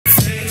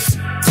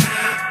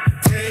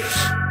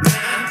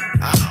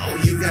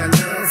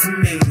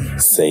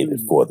Save it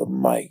for the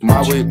mic.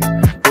 My whip,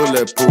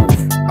 bulletproof.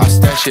 I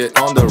stash it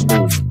on the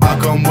roof. I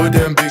come with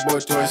them big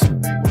boy toys.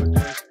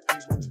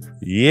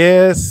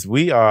 Yes,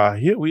 we are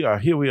here. We are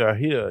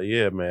here.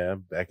 Yeah,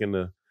 man. Back in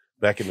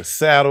the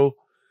saddle.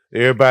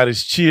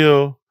 Everybody's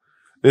chill.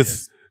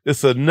 It's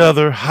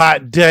another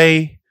hot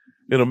day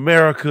in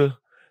America.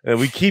 And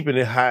we keeping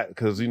it hot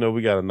because, you know,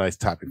 we got a nice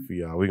topic for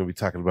y'all. We're going to be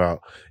talking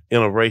about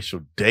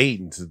interracial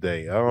dating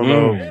today. I don't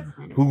know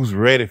who's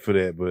ready for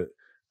that, but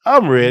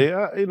I'm ready.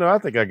 I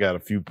think I got a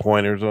few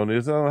pointers on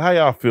this. How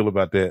y'all feel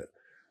about that?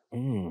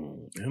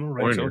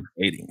 Interracial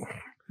dating.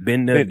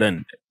 Been there,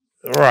 done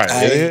that.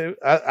 Right.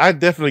 I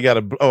definitely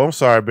got I'm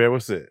sorry, Bear.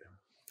 What's that?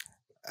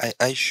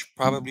 I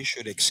probably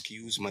should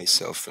excuse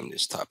myself from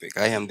this topic.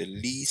 I am the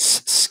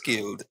least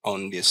skilled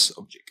on this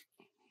subject.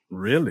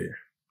 Really?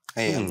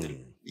 I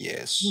am.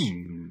 Yes.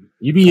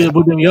 You be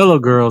with them yellow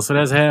girls, so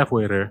that's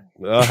halfway there.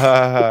 Okay,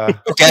 I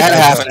had a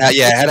half and half.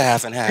 Yeah, I had a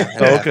half and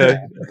half.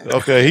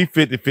 Okay. He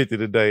 50-50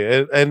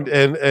 today.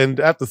 And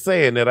after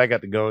saying that, I got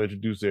to go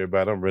introduce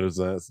everybody. I'm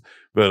Renaissance,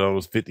 but I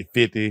was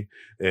 50-50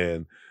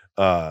 and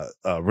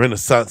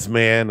Renaissance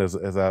man as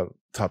I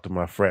talk to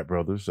my frat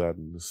brothers out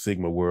in the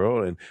Sigma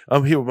world. And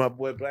I'm here with my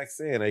boy Black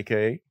Sand,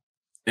 AKA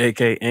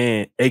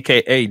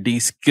D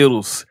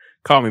Skittles.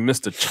 Call me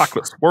Mr.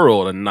 Chocolate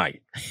Swirl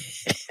tonight.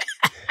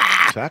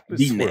 Chocolate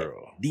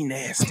Swirl. D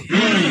nasty.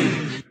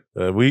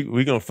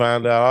 We gonna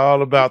find out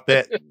all about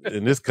that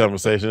in this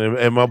conversation.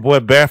 And my boy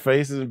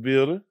BareFace is in the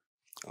building.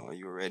 Oh,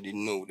 you already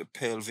know the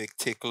pelvic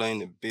tickler in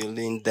the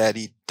building.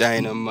 Daddy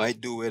Dynamite.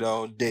 Do it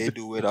all day,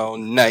 do it all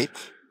night.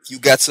 If you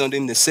got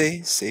something to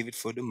say, save it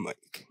for the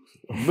mic.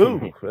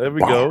 Move. There we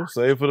go.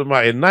 Save it for the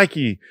mic. And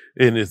Nike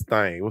in this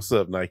thing. What's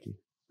up, Nike?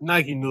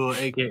 Nike Newell,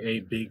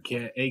 aka Big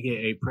Cat,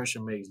 aka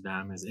Pressure Makes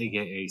Diamonds,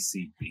 aka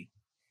CB.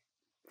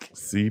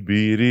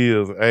 CB it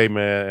is. Hey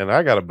man, and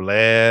I got a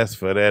blast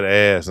for that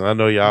ass. And I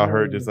know y'all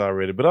heard this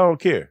already, but I don't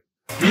care.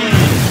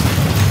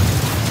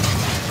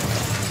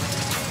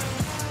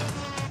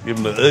 Give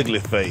him the ugly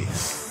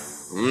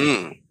face.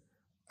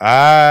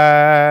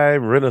 I,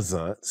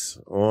 Renaissance,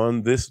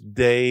 on this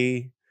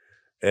day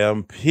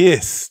am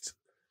pissed.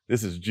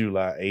 This is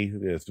July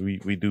 8th. Yes,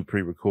 we do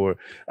pre-record.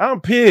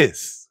 I'm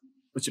pissed.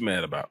 What you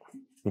mad about?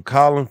 I'm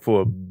calling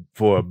for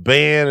a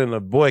ban and a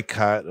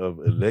boycott of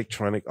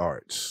Electronic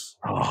Arts,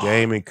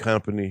 gaming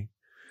company.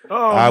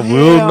 I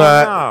will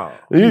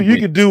not. You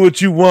can do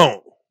what you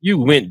want. You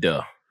went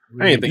there.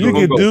 You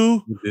can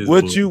do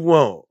what you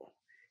want.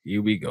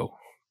 Here we go.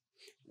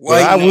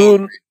 I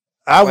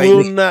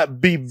will not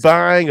be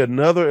buying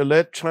another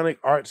Electronic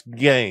Arts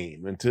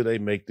game until they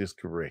make this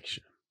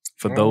correction.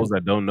 For those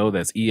that don't know,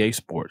 that's EA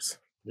Sports.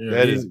 Yeah,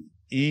 that is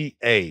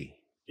EA.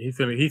 He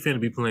finna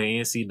be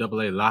playing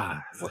NCAA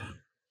live.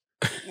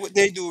 What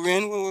they do,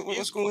 Ren?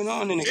 What's going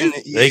on in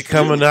the EA? They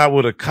coming out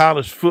with a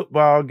college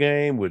football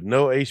game with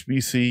no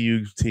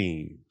HBCU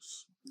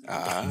teams.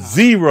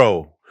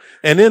 0.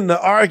 And in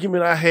the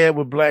argument I had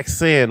with Black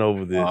Sand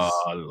over this,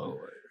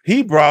 Lord,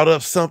 he brought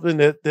up something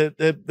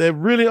that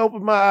really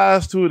opened my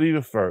eyes to it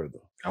even further.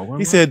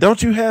 He said,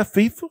 "Don't you have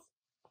FIFA?"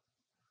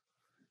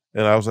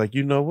 And I was like,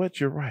 "You know what?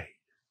 You're right.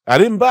 I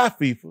didn't buy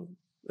FIFA.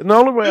 And the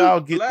only way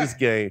I'll get this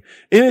game,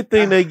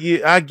 anything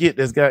I get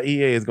that's got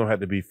EA is gonna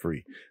have to be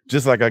free,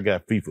 just like I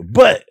got FIFA.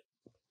 But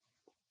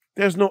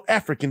there's no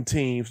African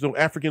teams, no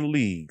African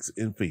leagues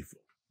in FIFA.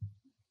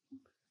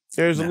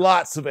 There's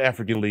lots of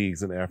African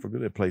leagues in Africa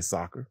that play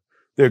soccer.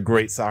 They're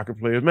great soccer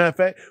players. Matter of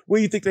fact, where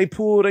do you think they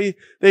pull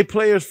they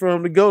players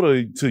from to go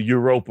to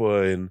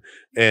Europa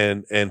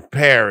and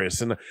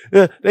Paris, and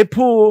they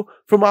pull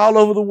from all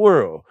over the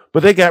world.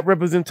 But they got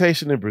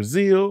representation in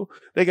Brazil.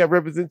 They got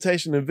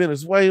representation in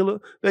Venezuela.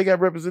 They got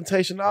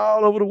representation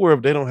all over the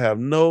world. They don't have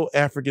no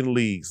African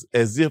leagues,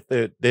 as if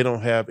they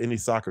don't have any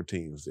soccer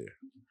teams there.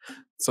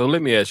 So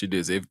let me ask you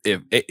this: if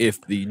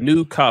the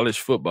new college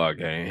football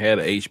game had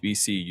an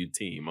HBCU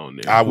team on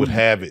there, I would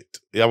have it.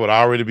 I would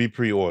already be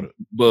pre-ordered.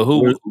 But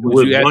who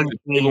would you actually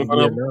one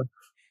of them?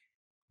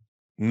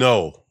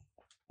 No.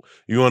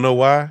 You want to know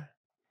why?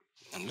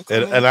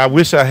 And I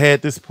wish I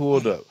had this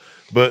pulled up.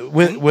 But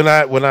when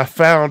I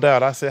found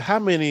out, I said, how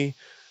many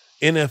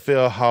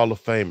NFL Hall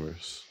of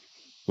Famers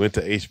went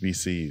to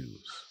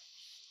HBCUs?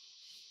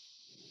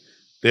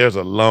 There's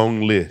a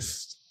long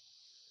list.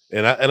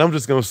 And I'm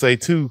just gonna say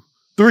 2,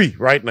 3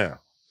 right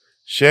now.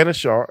 Shannon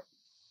Sharp,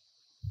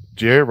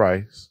 Jerry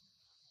Rice,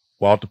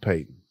 Walter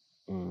Payton.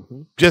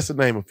 Just to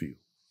name a few.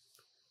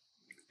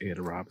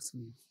 Eddie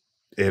Robinson,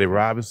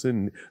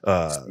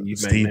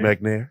 Steve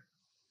McNair.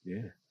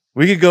 Yeah.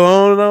 We could go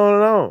on and on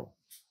and on.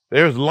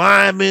 There's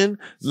linemen,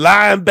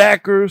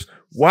 linebackers,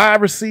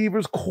 wide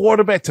receivers,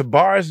 quarterback.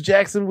 Tavares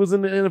Jackson was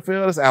in the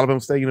NFL. That's Alabama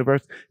State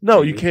University.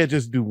 No, you can't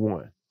just do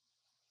one.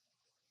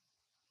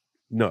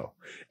 No.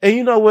 And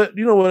you know what?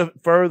 You know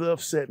what further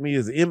upset me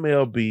is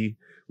MLB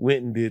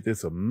went and did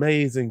this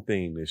amazing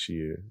thing this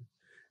year.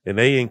 And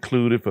they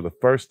included for the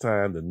first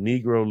time the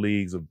Negro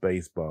Leagues of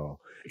Baseball.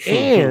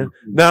 And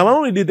not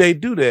only did they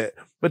do that,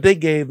 but they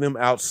gave them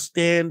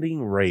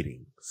outstanding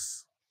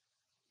ratings.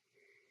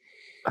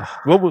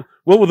 What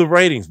were the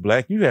ratings,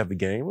 Black? You have the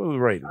game. What were the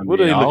ratings? I What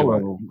are mean, they looking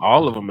like?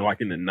 all of them are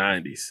like in the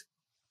 90s.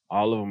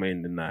 All of them are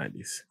in the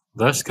 90s.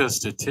 That's because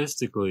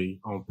statistically,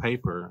 on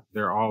paper,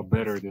 they're all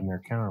better than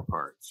their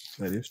counterparts.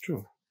 That is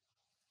true.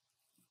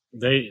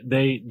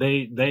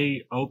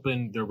 They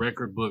opened the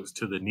record books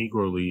to the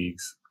Negro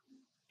Leagues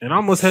and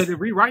almost had to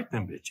rewrite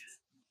them bitches.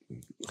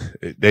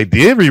 They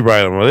did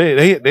rewrite them.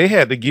 They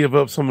had to give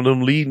up some of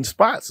them leading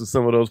spots to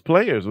some of those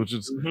players, which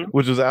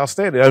is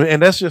outstanding. I mean,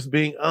 and that's just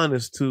being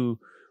honest to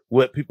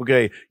what people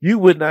gave. You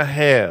would not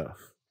have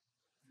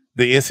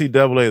the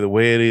NCAA the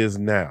way it is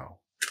now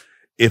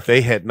if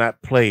they had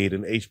not played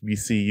an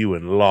HBCU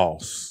and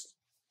lost.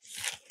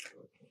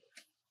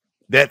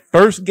 That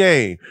first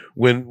game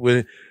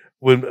when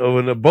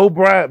the Bo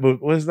Bryant,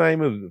 what's his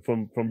name is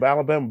from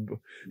Alabama,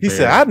 he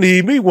said, "I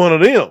need me one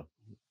of them."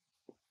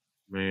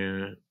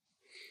 Man,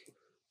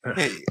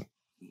 Hey,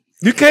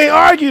 you can't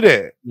argue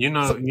that. you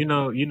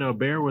know,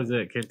 Bear was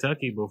at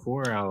Kentucky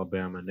before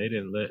Alabama, and they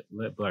didn't let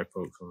black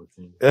folks on the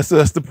team. That's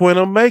the point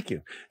I'm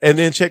making. And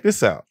then check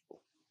this out.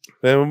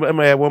 I'm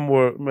gonna add one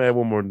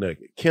more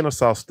nugget.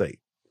 Kennesaw State,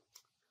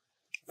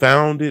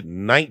 founded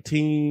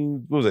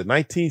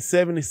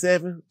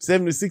 1977,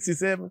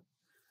 7067.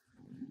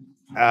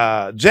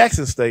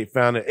 Jackson State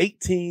founded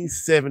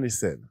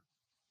 1877.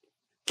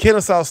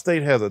 Kennesaw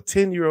State has a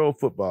 10-year-old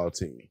football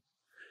team.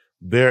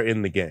 They're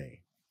in the game.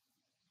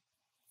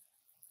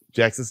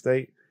 Jackson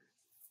State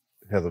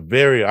has I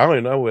don't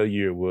even know what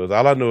year it was.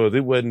 All I know is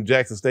it wasn't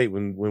Jackson State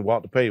when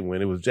Walter Payton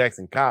went. It was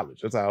Jackson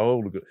College. That's how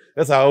old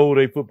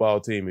their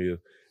football team is,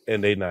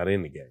 and they're not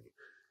in the game.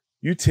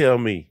 You tell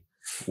me,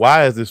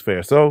 why is this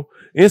fair? So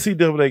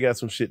NCAA got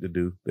some shit to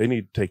do. They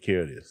need to take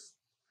care of this.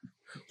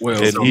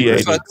 Well, and so EA FIFA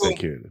needs to take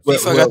care of this.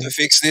 FIFA got to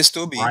fix this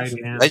too, B. Right,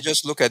 yeah. Let's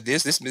just look at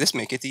this. This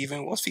make it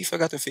even worse. FIFA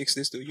got to fix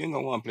this too. You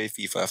don't want to play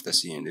FIFA after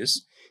seeing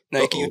this.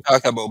 Nike, you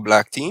talk about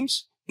black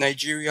teams.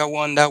 Nigeria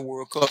won that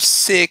World Cup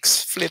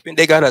 6 flipping.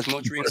 They got as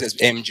much rings as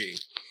MJ.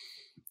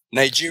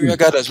 Nigeria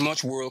got as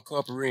much World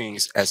Cup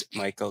rings as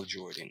Michael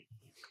Jordan,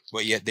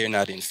 but yet they're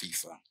not in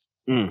FIFA.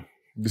 You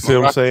see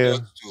what I'm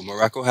saying?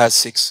 Morocco has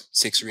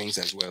six rings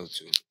as well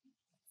too.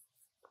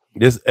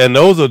 Those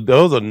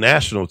are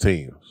national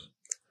teams.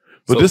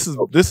 But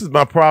this is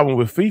my problem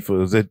with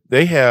FIFA is that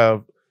they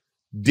have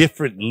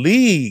different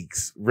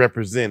leagues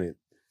represented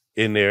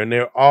in there, and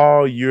they're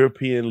all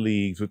European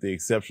leagues with the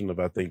exception of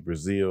I think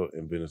Brazil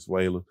and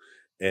Venezuela,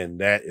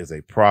 and that is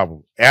a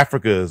problem.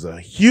 Africa is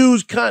a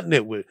huge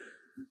continent with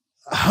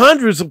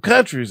hundreds of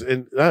countries,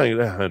 and I ain't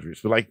that hundreds,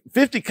 but like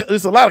 50.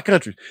 There's a lot of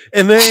countries,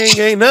 and there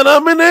ain't none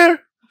of them in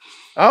there.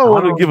 I don't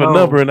want to give a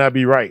number and not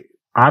be right.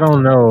 I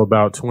don't know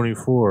about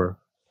 24.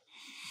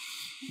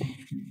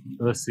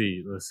 Let's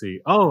see.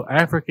 Oh,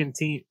 African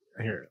team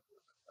here: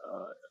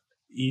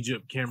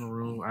 Egypt,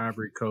 Cameroon,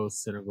 Ivory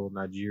Coast, Senegal,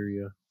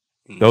 Nigeria.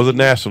 Those are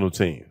national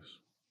teams.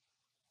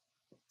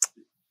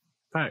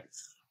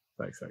 Facts.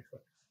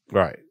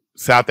 Right.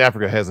 South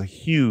Africa has a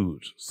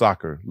huge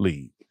soccer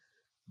league.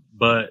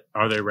 But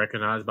are they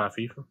recognized by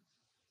FIFA?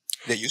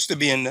 They used to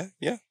be in there,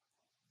 yeah.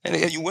 And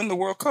you win the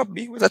World Cup,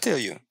 B. What did I tell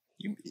you?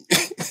 You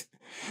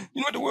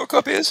know what the World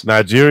Cup is?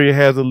 Nigeria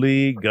has a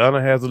league.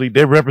 Ghana has a league.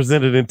 They're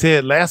represented in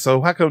Ted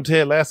Lasso. How come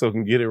Ted Lasso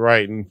can get it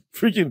right and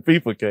freaking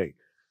FIFA can't?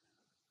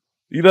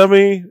 You know what I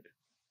mean?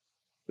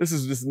 This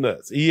is just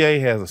nuts. EA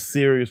has a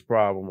serious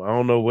problem. I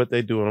don't know what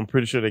they're doing. I'm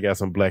pretty sure they got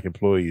some black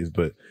employees,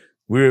 but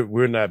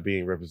we're not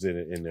being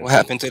represented in there. What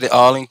happened to the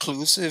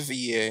all-inclusive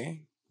EA?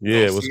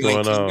 Yeah, what's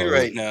going on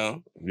right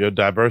now? Your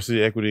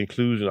diversity, equity,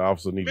 inclusion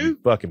officer needs to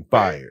be fucking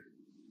fired.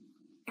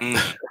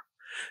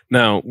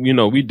 Now,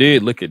 we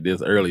did look at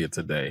this earlier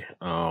today.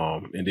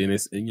 And then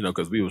it's,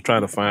 because we were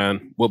trying to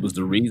find what was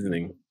the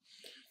reasoning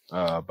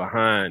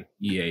behind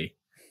EA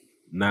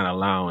not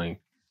allowing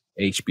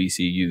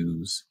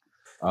HBCUs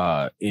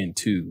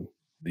into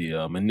the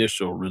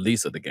initial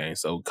release of the game.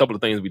 So a couple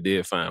of things we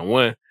did find.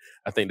 One,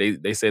 I think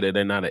they said that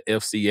they're not an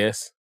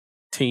FCS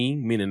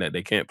team, meaning that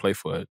they can't play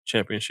for a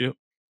championship.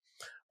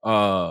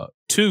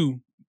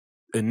 Two,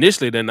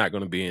 initially they're not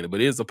going to be in it,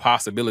 but it is a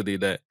possibility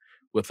that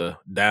with a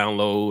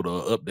download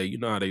or update,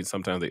 how they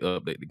sometimes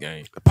update the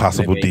game. A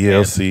possible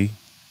DLC.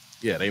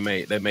 Yeah, they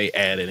may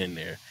add it in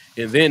there.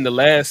 And then the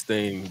last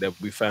thing that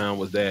we found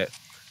was that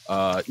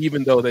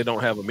even though they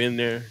don't have them in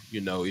there,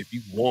 if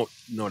you want,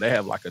 they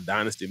have like a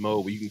dynasty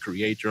mode where you can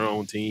create your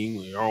own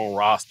team, your own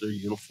roster,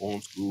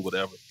 uniform, school,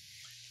 whatever.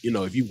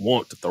 If you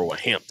want to throw a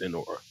Hampton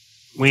or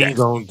we ain't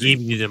gonna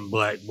give you them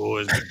black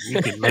boys, but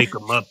you can make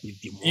them up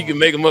if you want. You can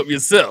make them up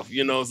yourself,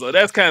 so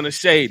that's kind of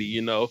shady,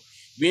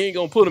 We ain't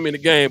gonna put them in the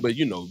game, but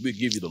we'll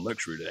give you the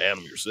luxury to add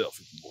them yourself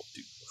if you want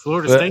to.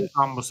 Florida State's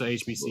almost a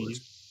HBCU.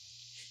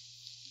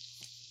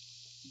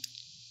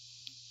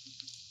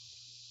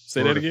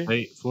 Say that again.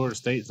 Florida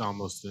State's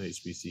almost an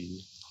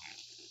HBCU.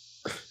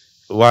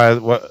 Why?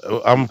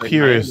 I'm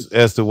curious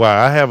as to why.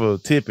 I have a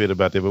tidbit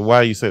about that, but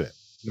why you say that?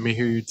 Let me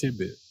hear your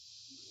tidbit.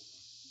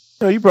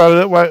 No, you brought it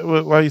up.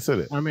 Why you say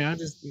that? I mean, I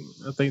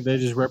think they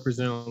just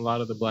represent a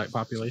lot of the black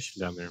population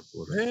down there in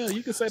Florida. Yeah,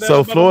 you can say that.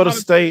 So Florida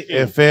State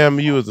and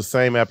FAMU is the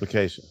same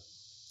application.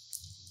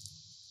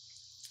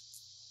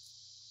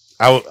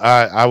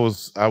 I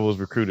was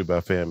recruited by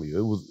FAMU.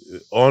 It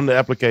was on the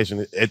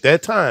application at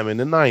that time in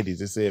the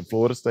 90s. It said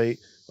Florida State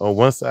on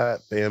one side,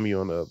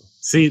 FAMU on the other.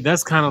 See,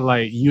 that's kind of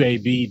like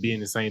UAB being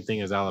the same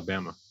thing as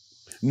Alabama.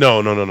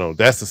 No.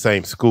 That's the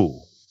same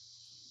school.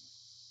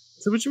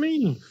 So what you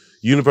mean?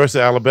 University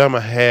of Alabama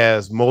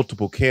has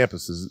multiple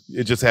campuses.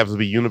 It just happens to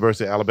be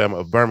University of Alabama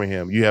of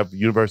Birmingham. You have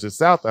University of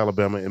South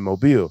Alabama in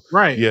Mobile.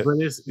 Right. Yeah. But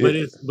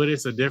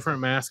it's a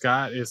different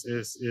mascot. It's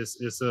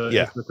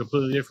a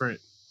completely different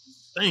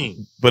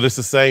thing. But it's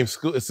the same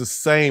school. It's the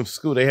same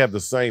school. They have the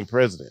same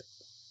president.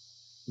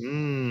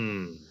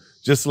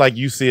 Just like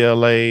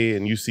UCLA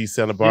and UC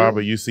Santa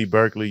Barbara, UC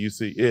Berkeley,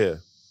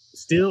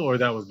 Still, or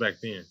that was back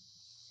then?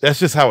 That's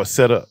just how it's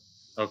set up.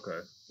 Okay.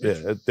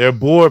 Yeah. Their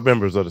board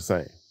members are the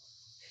same.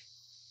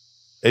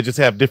 They just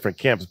have different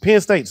campuses. Penn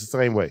State's the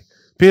same way.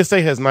 Penn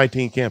State has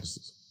 19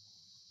 campuses.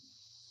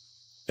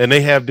 And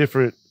they have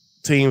different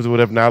teams or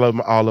whatever. Now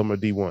all of them are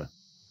D1.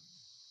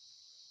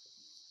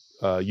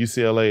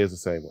 UCLA is the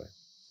same way.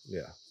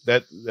 Yeah.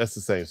 That's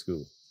the same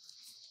school.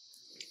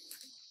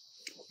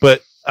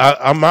 But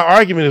my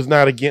argument is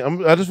not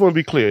against. I just want to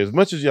be clear. As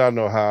much as y'all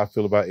know how I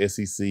feel about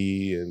SEC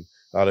and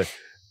all that,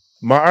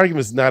 my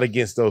argument is not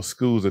against those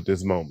schools at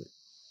this moment.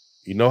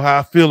 You know how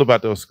I feel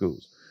about those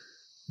schools.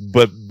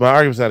 But my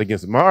argument's not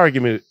against it. My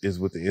argument is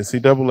with the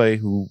NCAA,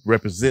 who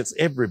represents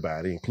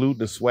everybody, including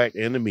the SWAC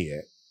and the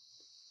MEAC,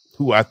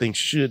 who I think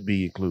should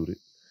be included.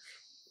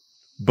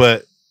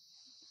 But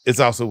it's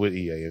also with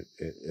EA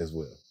as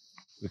well,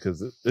 because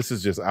this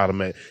is just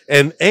automatic.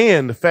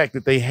 And the fact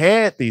that they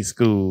had these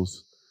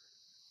schools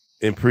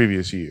in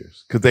previous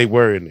years, because they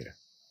were in there.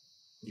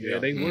 Yeah,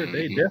 they were.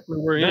 They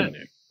definitely were in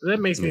there. That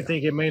makes me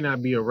think it may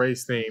not be a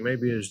race thing.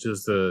 Maybe it's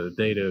just a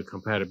data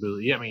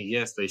compatibility. I mean,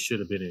 yes, they should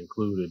have been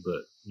included,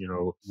 but you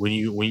know, when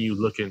you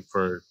looking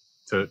for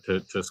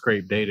to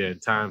scrape data and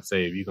time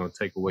save, you're gonna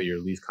take away your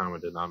least common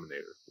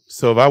denominator.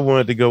 So if I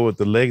wanted to go with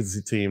the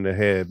legacy team that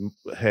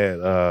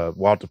had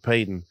Walter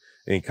Payton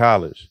in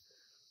college,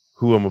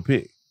 who I'm gonna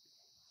pick?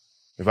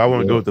 If I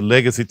want to go with the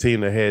legacy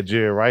team that had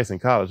Jerry Rice in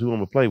college, who I'm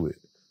gonna play with?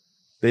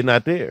 They're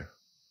not there.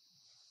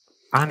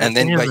 And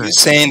then, but you're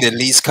saying the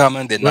least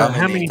common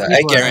denominator.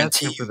 I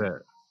guarantee you,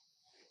 that.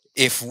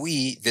 If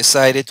we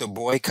decided to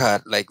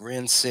boycott, like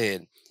Ren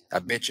said, I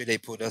bet you they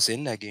put us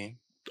in that game.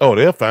 Oh,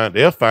 they'll find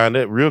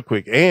that real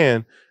quick,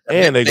 and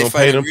they're gonna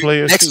pay them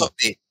players next too.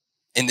 update.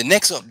 In the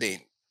next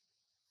update,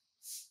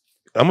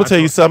 I'm gonna tell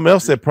you something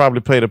else that probably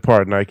played a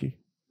part, Nike.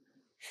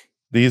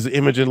 These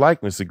image and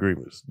likeness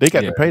agreements. They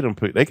got to pay them.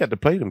 They got to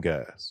pay them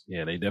guys.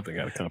 Yeah, they definitely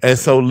got to come. And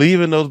so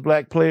leaving those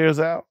black players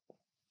out,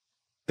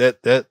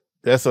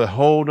 that's a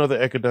whole nother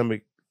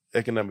economic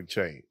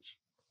change.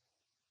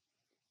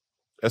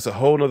 That's a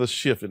whole nother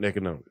shift in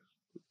economics.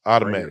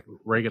 Automatic.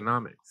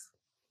 Reaganomics.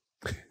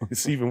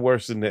 It's even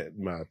worse than that,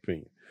 in my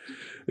opinion.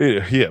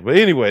 Yeah. But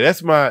anyway,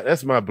 that's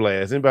my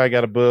blast. Anybody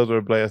got a buzz or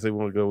a blast they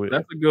want to go with?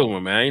 That's a good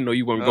one, man. I didn't know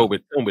you want to go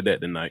with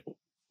that tonight.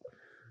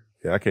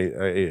 Yeah, I can't.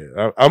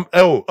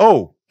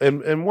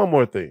 And one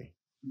more thing.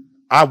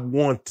 I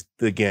want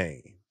the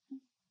game.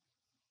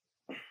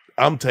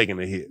 I'm taking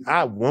a hit.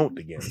 I want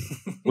the game.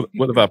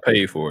 What if I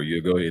pay for it?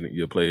 You'll go ahead and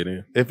you'll play it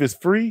in. If it's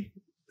free,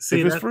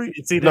 if it's free,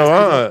 if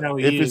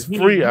it's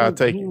free, I'll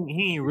take it.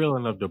 He ain't real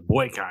enough to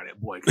boycott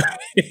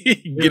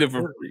it. Get it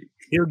for free.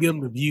 He'll give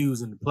him the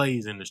views and the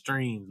plays and the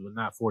streams, but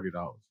not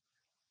 $40.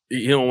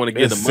 He don't want to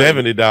get the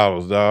money.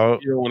 $70,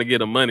 dog. You don't want to get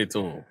the money to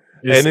him.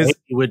 It's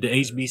with the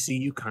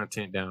HBCU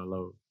content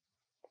download.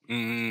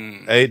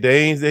 Hey,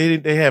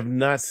 they have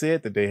not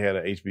said that they had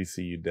an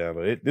HBCU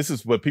download. This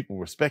is what people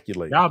were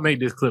speculating. Y'all make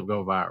this clip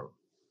go viral,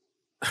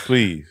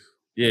 please.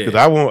 Yeah, because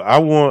I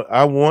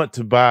want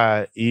to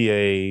buy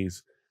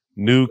EA's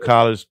new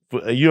college.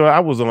 You know, I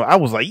was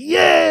like,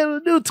 yeah,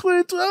 the new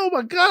 2020. Oh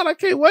my god, I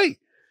can't wait.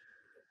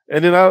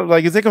 And then I was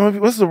like, is it gonna be,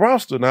 what's the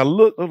roster? And I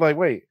looked, I was like,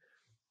 wait,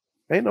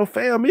 ain't no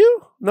FAMU,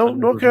 no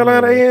North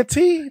Carolina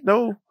A&T,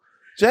 no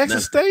Jackson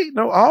State,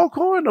 no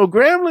Alcorn, no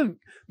Grambling.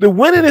 The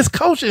winningest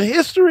coach in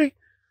history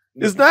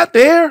is not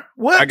there.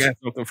 What? I got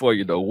something for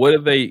you though. What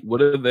if they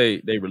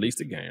released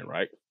a game,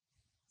 right?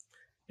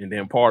 And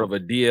then part of a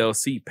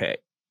DLC pack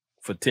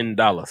for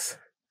 $10,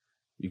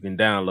 you can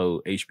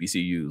download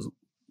HBCUs.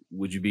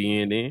 Would you be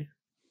in then?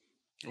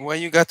 Why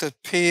you got to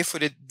pay for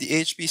the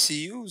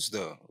HBCUs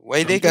though?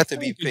 Why they got to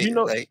be paid? You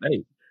know,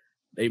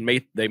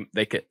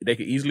 they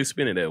could easily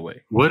spin it that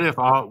way. What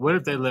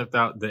if they left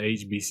out the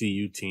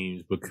HBCU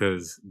teams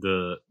because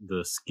the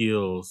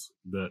skills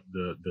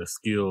the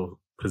skill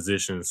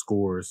position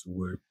scores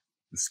would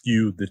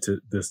skew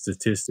the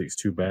statistics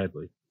too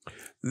badly?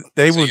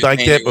 They was like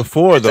that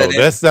before though.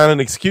 That's not an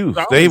excuse.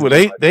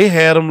 They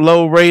had them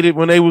low rated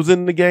when they was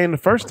in the game the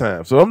first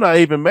time. So I'm not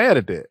even mad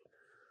at that.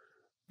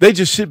 They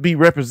just should be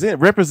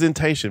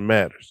representation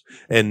matters,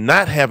 and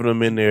not having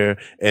them in there.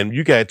 And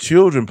you got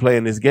children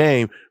playing this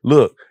game.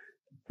 Look,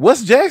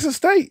 what's Jackson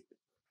State?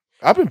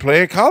 I've been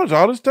playing college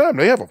all this time.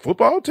 They have a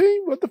football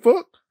team. What the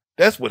fuck?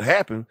 That's what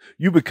happened.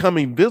 You become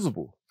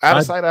invisible, out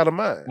of sight, out of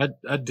mind.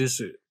 I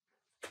disagree.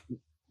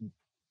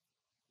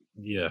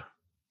 Yeah,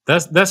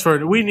 That's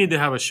for. We need to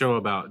have a show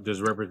about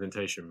does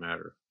representation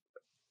matter.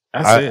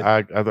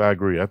 I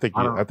agree. I think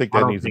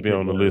that needs to be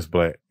on the list,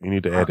 Black. You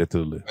need to add it to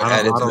the list.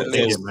 I don't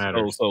think it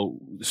matters. So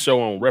show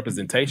on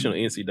representation of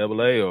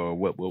NCAA or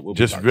what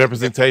just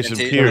representation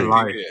period.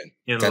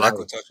 That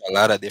could touch a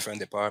lot of different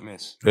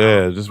departments.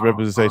 Yeah, just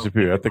representation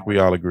period. I think we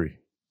all agree.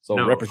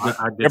 So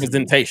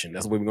representation.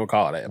 That's what we're gonna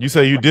call that. You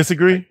say you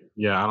disagree?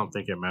 Yeah, I don't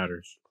think it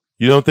matters.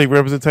 You don't think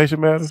representation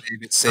matters?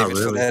 Save it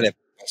for that.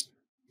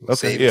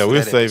 Okay,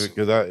 we'll save it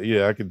because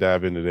I could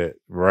dive into that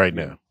right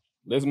now.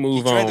 Let's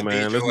move on,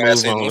 man.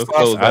 Let's move on. Let's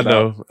close I that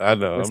know.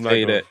 Let's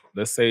say that.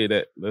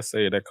 Let's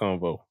say that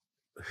convo.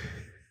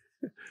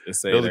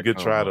 Let's say that was a good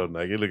try though,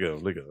 Nike. Look at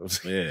him.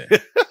 Yeah.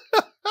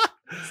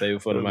 Save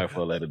it for the mic for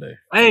a later day.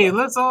 Hey,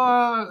 let's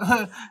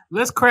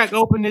crack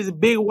open this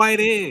big white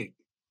egg.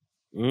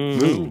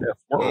 Well,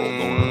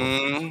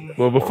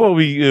 before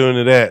we get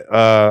into that,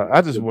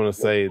 I just want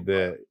to say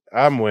that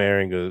I'm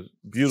wearing a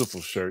beautiful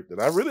shirt that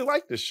I really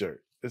like. This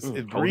shirt.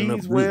 It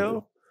breathes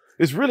well.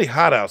 It's really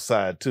hot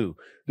outside too.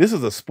 This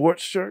is a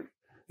sports shirt.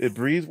 It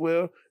breathes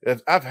well.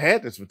 I've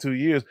had this for 2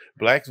 years.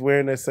 Black's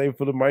wearing that Save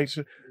for the Mic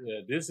shirt.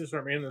 Yeah, this is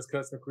from Endless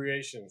Custom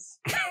Creations.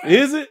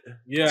 Is it?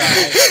 Yeah.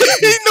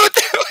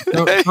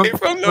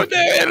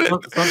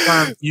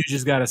 Sometimes you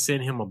just gotta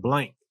send him a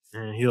blank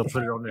and he'll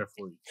put it on there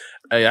for you.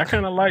 Hey, I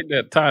kind of like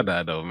that tie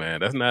dye though, man.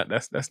 That's not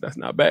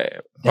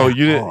bad. Oh,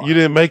 you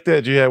didn't make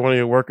that? You had one of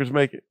your workers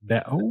make it?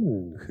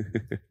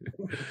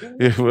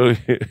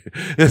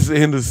 It's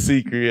Endless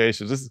C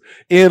Creations. This is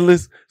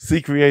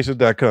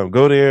endlessccreations.com.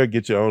 Go there,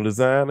 get your own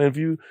design. And if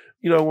you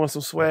want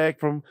some swag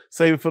from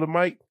Save It for the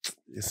Mic,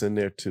 it's in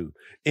there too.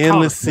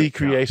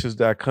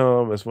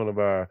 endlessccreations.com. That's one of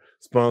our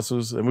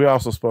sponsors. And we're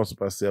also sponsored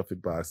by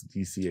Selfie Box,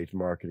 DCH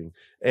Marketing.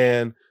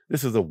 And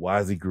this is a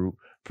Wazzy Group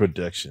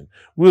production.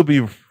 We'll be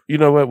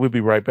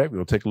right back.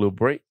 We'll take a little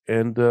break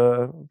and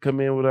come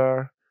in with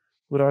our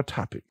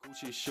topic.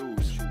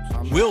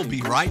 We'll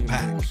be right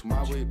back.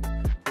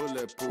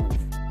 I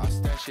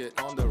stash it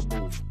on the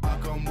roof. I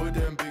come with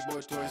them big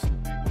boy toys.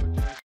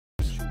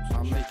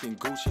 I'm making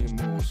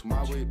Gucci moves. My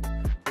whip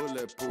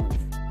bulletproof.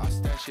 I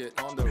stash it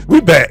on the roof.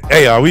 We back.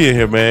 Hey y'all, we in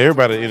here, man.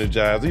 Everybody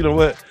energized. You know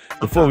what?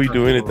 Before we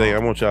do anything, I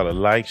want y'all to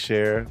like,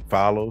 share,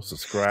 follow,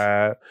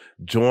 subscribe,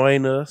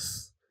 join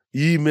us,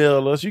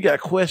 email us. You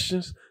got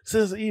questions?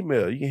 Send us an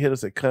email. You can hit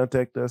us at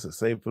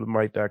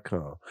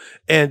contact@saveitforthemic.com.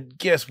 And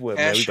guess what,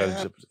 man?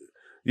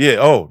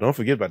 Don't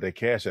forget about that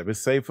Cash App. It's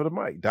Save for the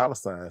Mic.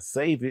 $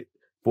 Save It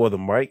for the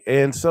Mic.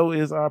 And so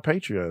is our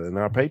Patreon. And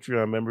our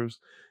Patreon members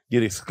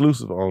get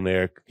exclusive on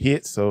there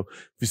hits. So if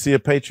you see a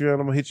Patreon,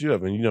 I'm gonna hit you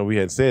up. And we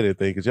hadn't said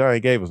anything because y'all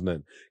ain't gave us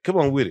nothing. Come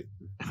on with it.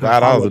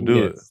 $5 to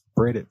do it.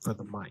 Spread it for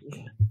the mic.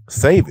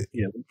 Save it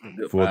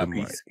for the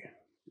mic.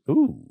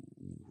 Ooh.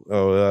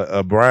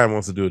 Oh, Brian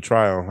wants to do a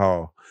try on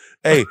haul.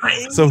 Hey,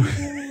 so we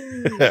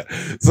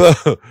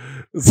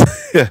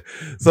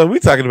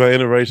talking about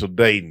interracial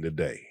dating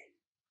today.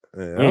 I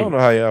don't know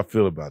how y'all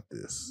feel about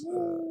this.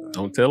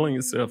 Don't tell on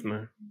yourself,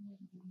 man.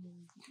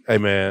 Hey,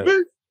 man,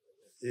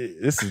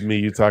 this is me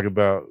you talk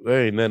about.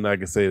 There ain't nothing I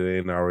can say that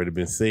ain't already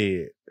been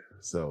said.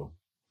 So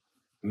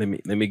let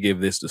me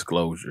give this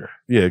disclosure.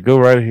 Yeah, go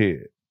right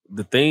ahead.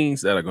 The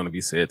things that are going to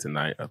be said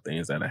tonight are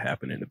things that have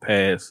happened in the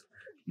past.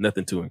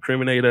 Nothing to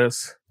incriminate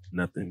us.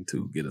 Nothing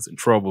to get us in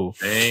trouble.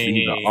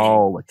 These are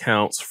all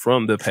accounts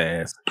from the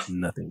past.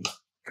 Nothing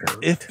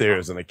current. If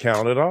there's an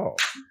account at all.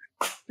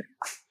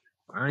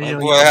 I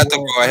have to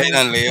go ahead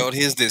and lay out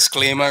his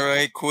disclaimer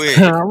right quick.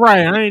 All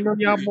right, I ain't know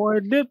y'all boy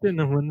dipped in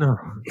them no.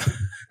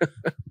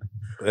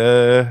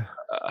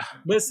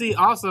 But see,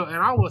 also, and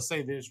I will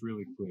say this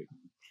really quick.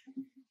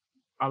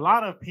 A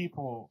lot of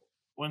people,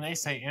 when they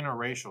say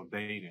interracial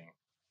dating,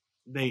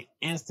 they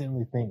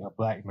instantly think a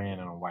black man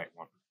and a white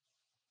woman.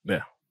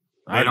 Yeah.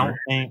 They don't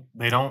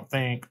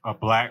think a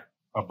black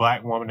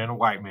woman and a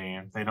white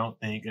man. They don't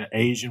think an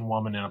Asian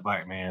woman and a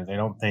black man. They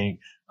don't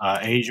think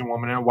Asian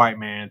woman and a white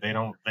man. They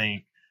don't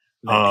think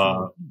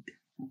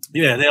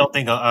they don't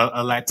think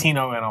a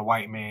Latino and a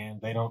white man.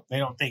 They don't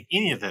think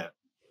any of that.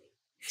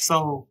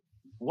 So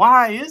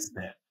why is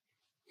that?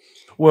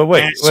 Well,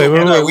 wait.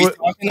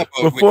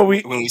 Before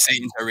when we say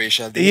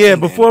interracial dating, yeah,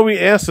 before we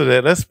answer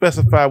that, let's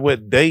specify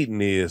what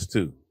dating is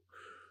too.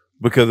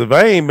 Because if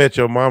I ain't met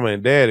your mama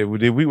and daddy,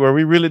 were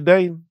we really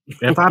dating?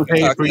 If I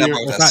paid for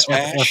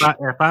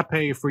if I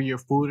paid for your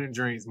food and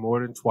drinks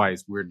more than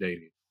twice, we're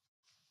dating.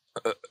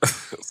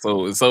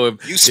 So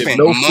if you spend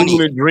no money,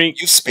 food and drink,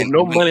 if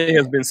no money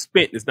has been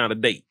spent, it's not a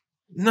date.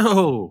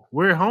 No,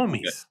 we're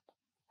homies.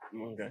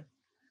 Okay.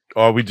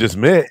 Or we just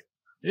met.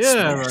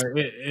 Yeah, right.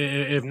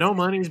 If no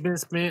money's been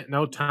spent,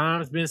 no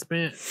time's been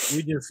spent,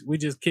 we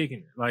just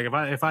kicking it. Like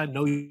if I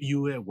know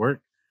you at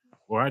work,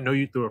 or I know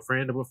you through a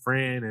friend of a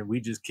friend, and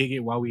we just kick it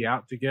while we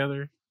out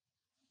together,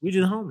 we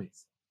just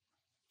homies.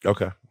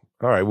 Okay.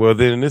 All right. Well,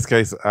 then in this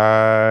case,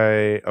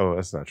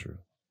 that's not true.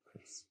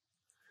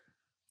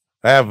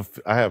 I have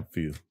a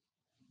few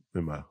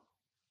in my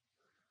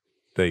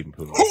dating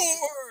pool.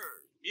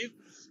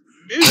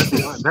 That's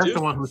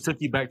the one who took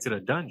you back to the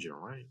dungeon,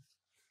 right?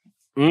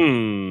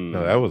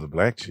 No, that was a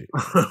black chick.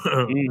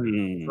 So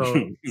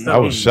I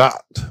was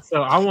shocked.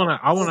 So I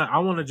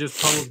wanna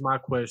just pose my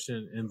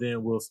question, and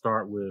then we'll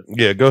start with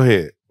go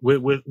ahead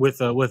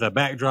with a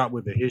backdrop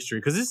with the history,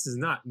 because this is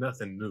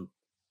nothing new.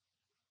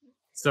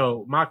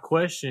 So my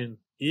question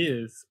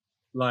is,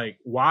 like,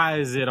 why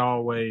is it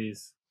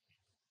always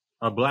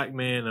a black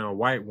man and a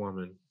white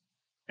woman,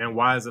 and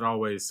why is it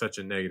always such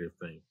a negative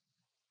thing?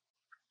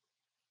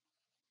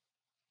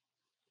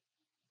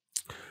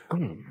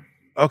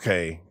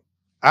 Okay,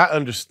 I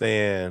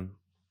understand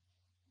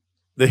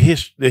the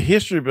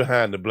history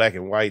behind the black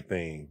and white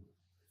thing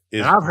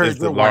is, I've heard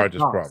the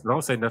largest problem. So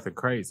don't say nothing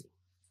crazy.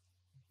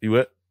 You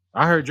what?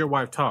 I heard your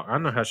wife talk. I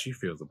know how she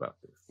feels about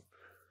this.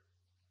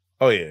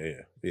 Oh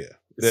yeah.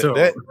 So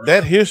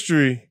That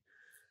history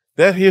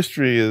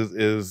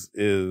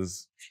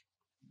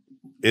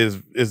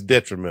is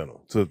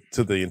detrimental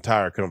to the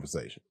entire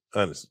conversation.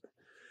 Honestly,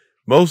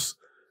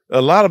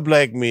 a lot of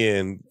black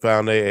men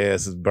found their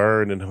asses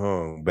burned and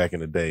hung back in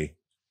the day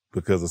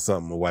because of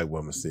something a white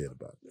woman said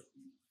about them.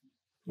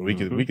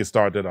 We could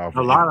start that off.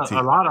 A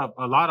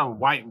lot of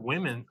white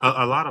women,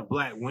 a lot of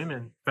black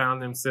women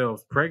found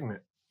themselves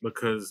pregnant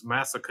because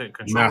massa couldn't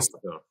control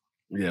stuff.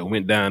 Yeah,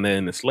 went down there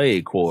in the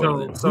slave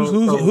quarters.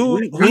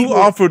 Who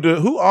offered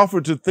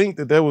to think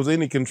that there was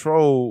any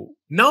control?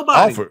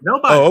 Nobody. Offered?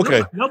 Nobody. Oh,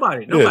 okay.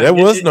 Nobody. Yeah, there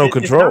was no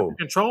control. It's not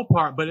the control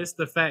part, but it's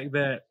the fact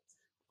that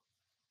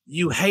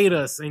you hate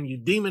us and you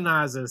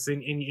demonize us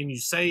and you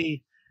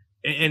say,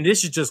 and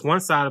this is just one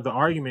side of the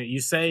argument, you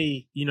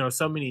say,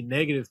 so many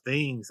negative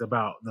things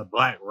about the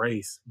black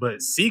race,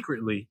 but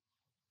secretly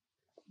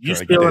you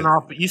stealing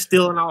off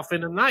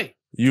in the night.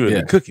 You in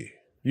the cookie.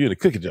 You in the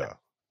cookie jar.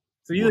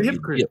 So you're a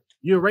hypocrite.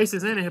 You're a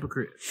racist and a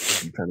hypocrite.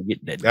 You're trying to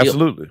get that.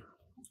 Absolutely.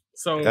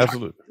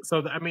 Absolutely.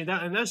 So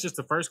that's just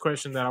the first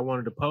question that I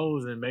wanted to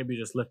pose, and maybe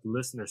just let the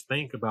listeners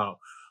think about,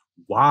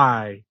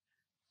 why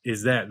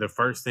is that the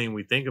first thing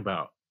we think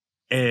about?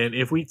 And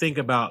if we think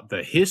about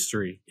the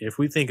history, if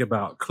we think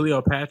about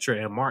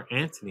Cleopatra and Mark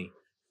Antony,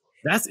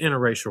 that's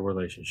interracial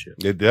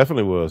relationship. It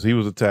definitely was. He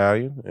was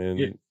Italian,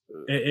 and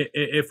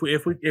if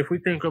we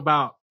think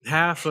about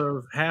half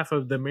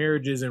of the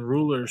marriages and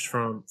rulers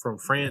from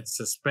France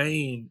to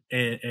Spain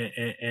and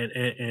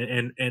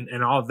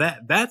all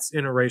that, that's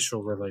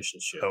interracial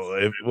relationship.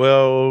 No,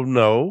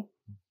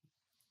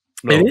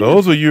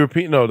 those were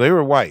European. No, they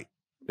were white.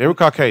 They were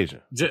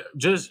Caucasian. They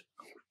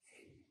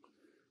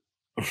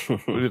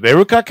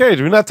were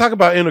Caucasian. We're not talking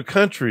about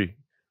intercountry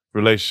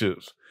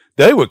relationships.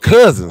 They were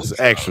cousins,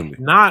 actually.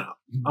 Not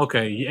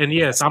okay. And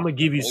yes, I'm gonna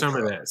give you some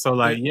of that. So,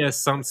 like, yes,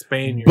 some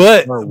Spaniards,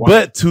 but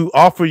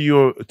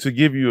to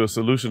give you a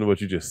solution to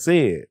what you just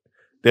said,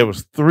 there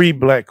was 3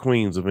 black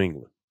queens of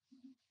England.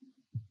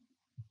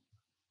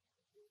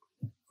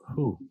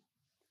 Who?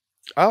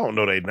 I don't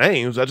know their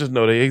names. I just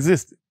know they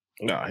existed.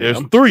 Nah, there's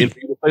 3. If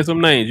you play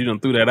some names, you done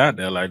threw that out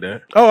there like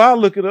that. Oh, I'll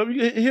look it up.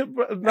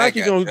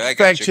 Nike gonna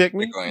fact check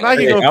me.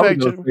 Nike gonna fact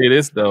check me. Say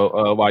this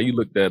though, while you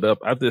look that up,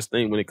 I just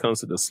think when it comes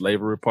to the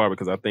slavery part,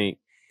 because I think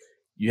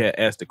you had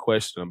asked the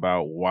question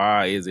about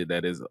why is it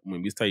that is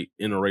when we say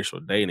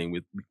interracial dating,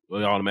 we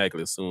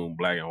automatically assume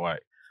black and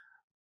white.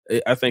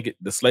 I think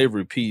the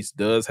slavery piece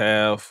does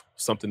have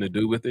something to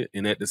do with it,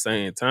 and at the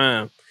same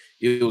time,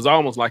 it was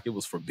almost like it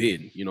was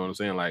forbidden. You know what I'm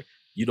saying? Like,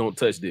 you don't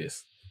touch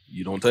this.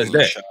 You don't touch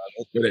that.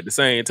 But at the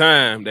same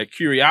time, that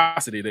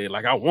curiosity there,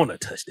 like, I want to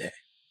touch that,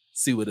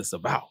 see what it's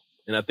about.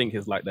 And I think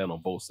it's like that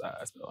on both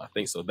sides, though. I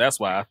think so. That's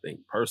why I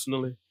think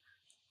personally,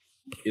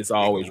 it's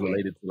always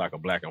related to like a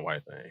black and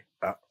white thing.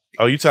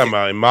 Oh, you talking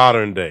about in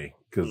modern day?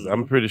 Because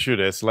I'm pretty sure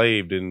that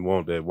slave didn't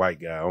want that white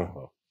guy on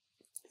her.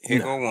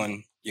 Here go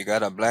one. You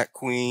got a black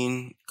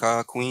queen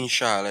called Queen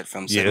Charlotte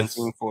from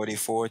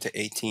 1744 to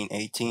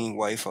 1818,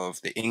 wife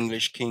of the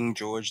English King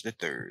George III.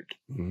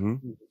 Mm-hmm.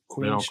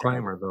 They don't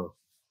claim her though.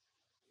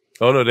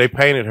 Oh no, they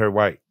painted her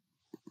white.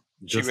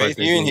 She right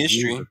here in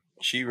history.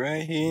 She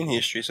right here in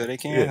history, so they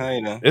can't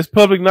hide her. It's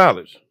public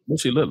knowledge. What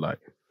she look like?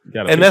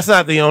 And that's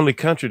not the only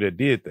country that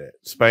did that.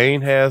 Spain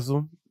has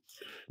them.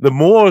 The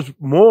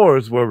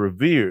Moors were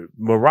revered.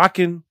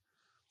 Moroccan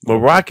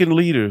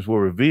leaders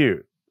were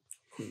revered.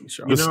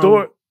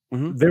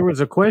 There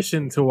was a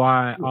question to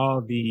why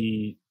all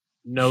the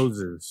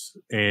noses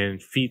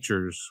and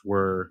features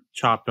were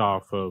chopped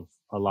off of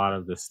a lot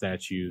of the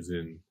statues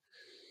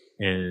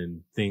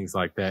and things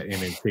like that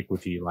in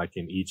antiquity, like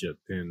in Egypt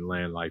and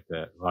land like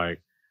that.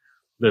 Like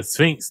the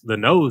Sphinx, the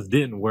nose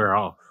didn't wear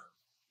off.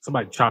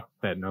 Somebody chopped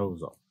that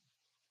nose off.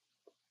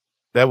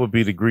 That would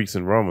be the Greeks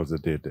and Romans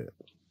that did that.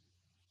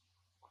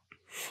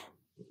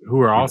 Who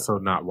are also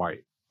not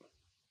white.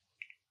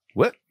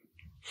 What?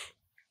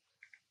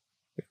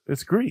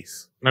 It's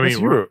Greece. It's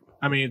Europe.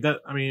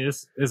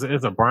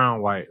 It's a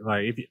brown white.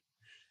 Like, if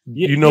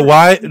you know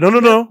why?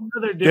 No.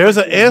 There's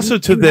an answer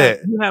to that.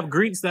 You have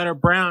Greeks that are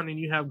brown and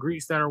you have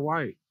Greeks that are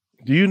white.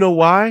 Do you know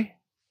why?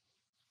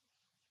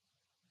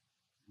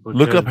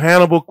 Look up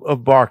Hannibal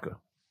of Barca.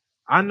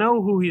 I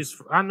know who he is.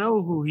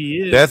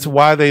 That's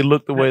why they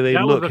look the way they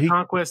look. That was the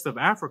conquest of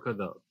Africa,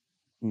 though.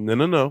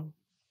 No.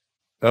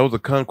 That was a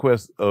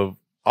conquest of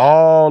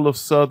all of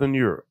Southern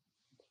Europe.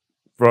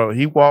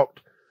 He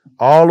walked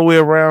all the way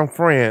around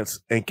France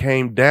and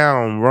came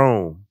down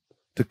Rome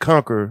to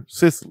conquer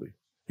Sicily.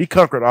 He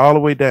conquered all the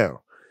way down.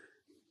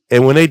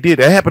 And when they did,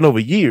 that happened over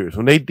years.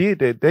 When they did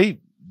that,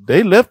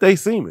 they left their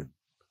semen.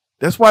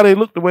 That's why they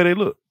look the way they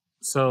look.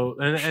 So,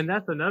 and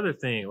that's another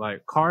thing.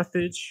 Like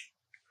Carthage,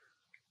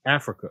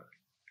 Africa,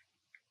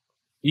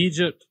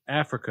 Egypt,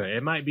 Africa.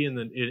 It might be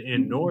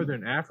in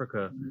northern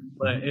Africa,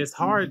 but it's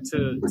hard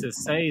to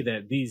say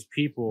that these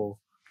people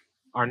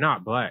are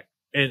not black.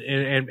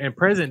 And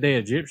present day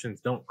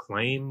Egyptians don't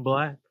claim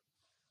black,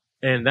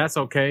 and that's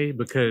okay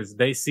because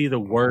they see the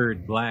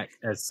word black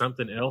as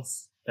something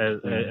else,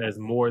 as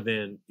more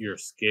than your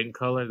skin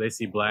color. They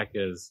see black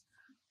as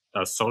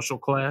a social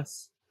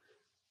class,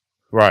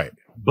 right?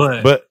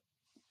 But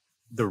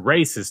the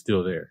race is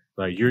still there.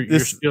 Like you're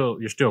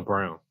still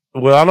brown.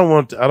 Well, I don't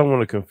want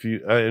to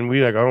confuse, and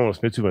I don't want to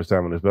spend too much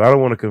time on this, but I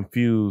don't want to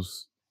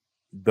confuse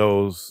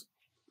those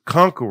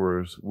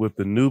conquerors with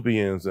the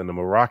Nubians and the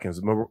Moroccans.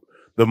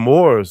 The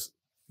Moors,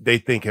 they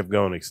think, have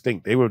gone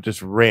extinct. They were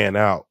just ran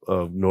out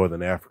of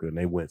northern Africa and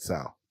they went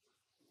south.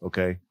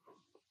 Okay,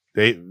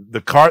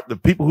 the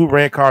people who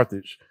ran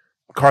Carthage,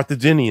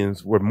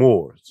 Carthaginians, were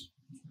Moors.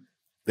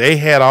 They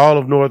had all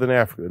of northern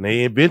Africa and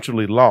they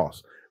eventually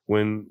lost.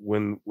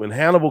 When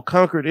Hannibal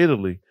conquered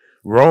Italy,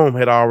 Rome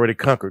had already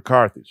conquered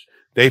Carthage.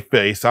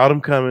 They saw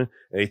them coming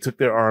and they took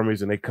their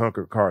armies and they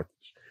conquered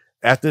Carthage.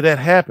 After that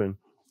happened,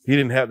 they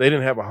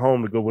didn't have a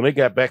home to go. When they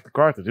got back to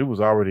Carthage, it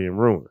was already in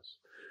ruins.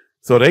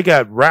 So they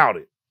got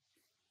routed.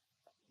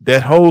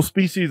 That whole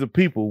species of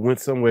people went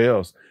somewhere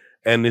else.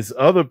 And this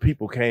other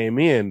people came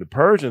in, the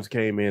Persians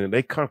came in and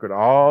they conquered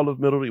all of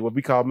what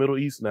we call Middle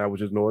East now,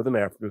 which is Northern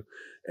Africa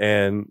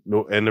and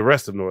the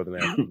rest of Northern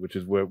Africa, which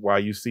is why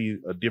you see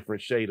a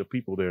different shade of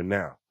people there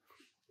now.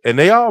 And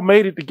they all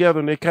made it together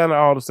and they're kind of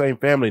all the same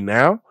family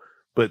now,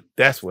 but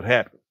that's what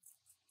happened.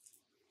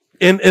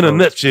 In a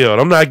nutshell,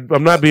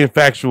 I'm not being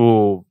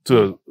factual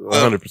to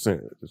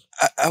 100%.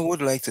 I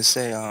would like to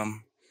say,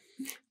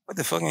 what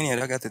the fuck any of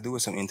that got to do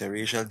with some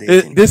interracial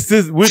dating?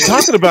 We're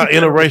talking about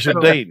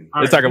interracial dating.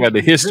 We're talking about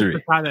the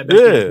history.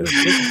 Yeah.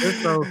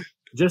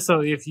 Just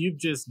so if you've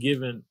just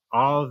given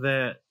all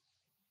that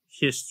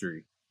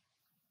history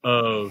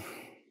of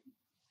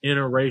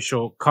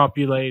interracial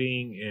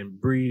copulating and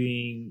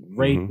breeding,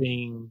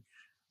 raping,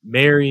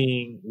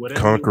 marrying, whatever,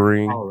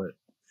 conquering, you call it,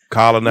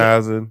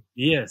 colonizing.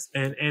 Yes,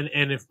 and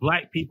if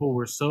black people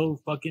were so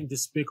fucking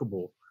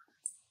despicable,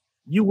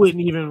 you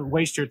wouldn't even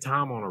waste your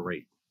time on a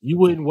rape. You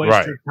wouldn't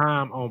waste your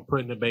time on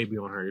putting a baby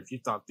on her if you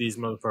thought these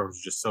motherfuckers were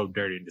just so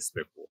dirty and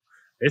despicable.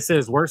 It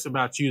says worse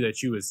about you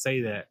that you would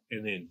say that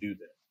and then do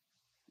that.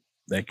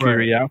 That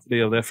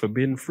curiosity of that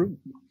forbidden fruit.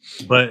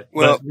 But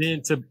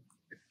then to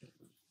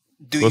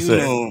do you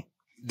know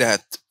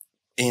that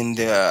in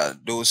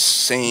those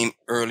same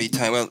early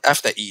time, well,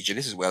 after Egypt,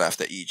 this is well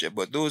after Egypt,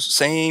 but those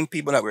same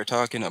people that we're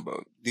talking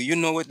about, do you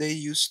know what they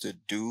used to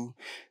do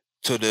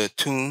to the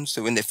tombs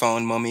when they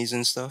found mummies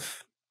and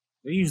stuff?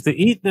 They used to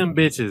eat them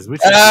bitches.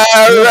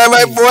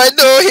 My boy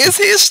know his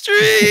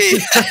history.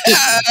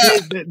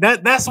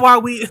 That's why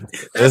we.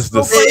 That's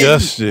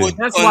disgusting.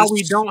 That's why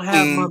we don't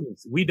have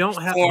mummies. We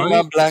don't have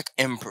former black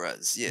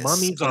emperors. Yes,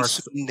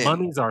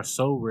 mummies are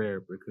so rare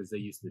because they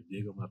used to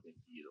dig them up and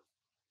eat them.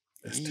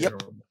 That's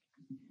terrible.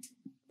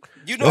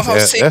 You know how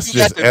sick you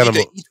got to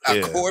be to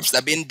eat a corpse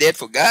that been dead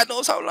for God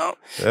knows how long?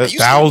 That's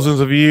thousands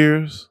of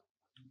years.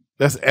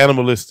 That's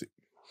animalistic.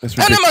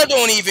 Animals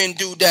don't even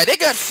do that. They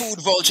got food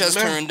vultures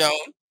turned down.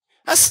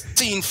 I've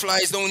seen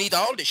flies don't eat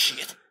all the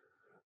shit.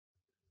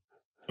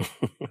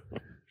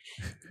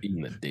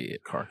 Eating a dead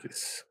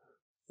carcass.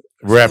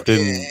 Wrapped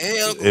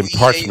in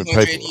parchment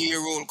paper.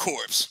 100-year-old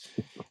corpse.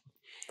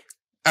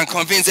 And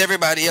convince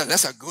everybody else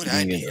that's a good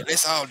idea.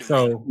 Let's all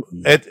do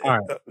it.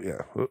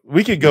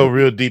 We could go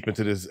real deep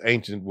into this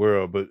ancient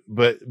world, but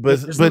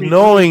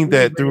knowing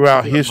that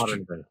throughout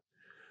history,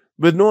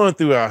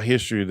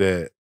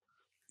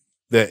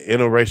 that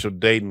interracial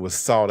dating was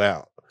sought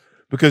out,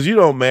 because you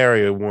don't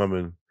marry a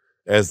woman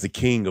as the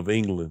king of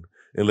England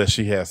unless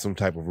she has some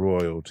type of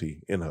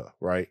royalty in her,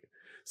 right?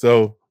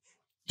 So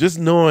just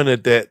knowing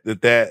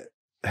that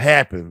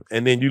happened,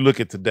 and then you look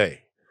at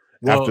today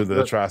after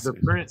the atrocities.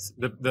 The prince,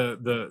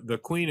 the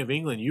Queen of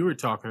England you were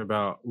talking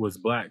about was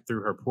black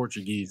through her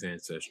Portuguese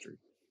ancestry.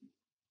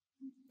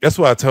 That's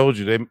why I told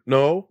you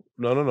no.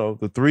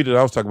 The three that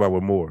I was talking about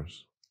were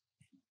Moors.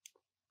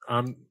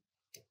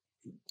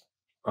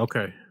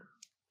 Okay.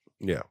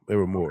 Yeah, they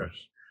were Moors. Okay.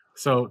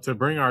 So to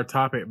bring our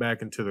topic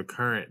back into the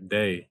current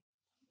day,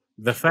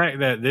 the fact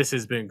that this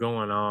has been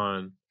going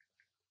on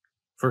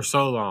for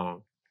so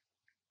long,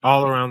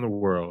 all around the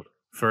world,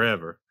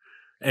 forever.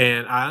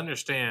 And I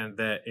understand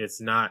that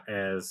it's not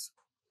as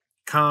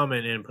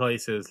common in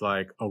places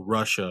like a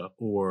Russia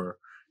or,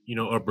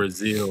 a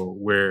Brazil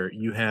where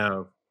you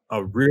have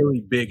a really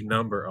big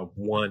number of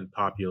one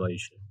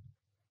population.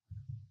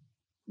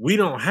 We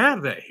don't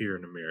have that here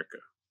in America.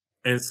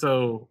 And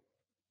so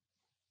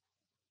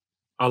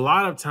a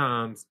lot of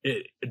times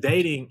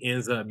dating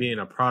ends up being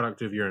a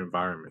product of your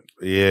environment.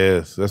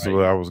 Yes, that's Right.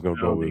 where I was going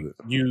to go with it.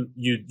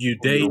 You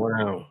date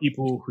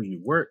people who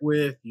you work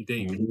with, you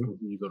date people who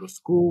you go to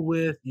school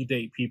with, you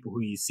date people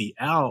who you see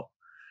out,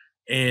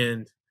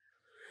 and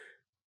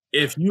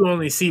if you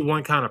only see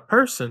one kind of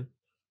person,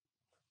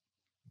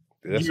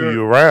 that's who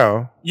you're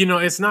around. You know,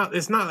 it's not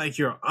like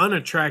you're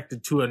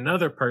unattracted to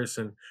another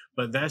person,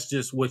 but that's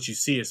just what you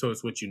see, so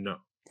it's what you know.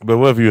 But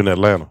what if you're in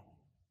Atlanta?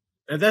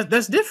 And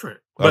that's different.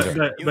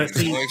 Okay. But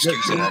see, why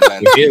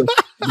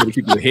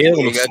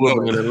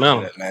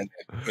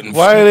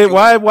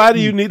do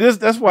you need this?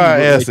 That's why I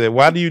asked that.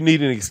 Why do you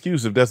need an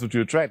excuse if that's what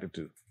you're attracted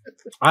to?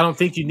 I don't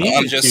think you need.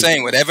 I'm just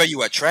saying, whatever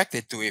you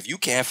attracted to, if you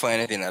can't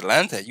find it in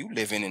Atlanta, you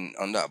living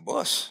on that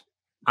bus.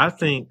 I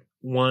think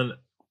one,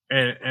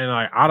 and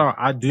like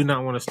I do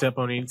not want to step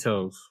on any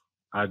toes.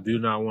 I do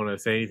not want to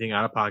say anything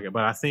out of pocket,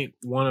 but I think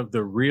one of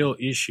the real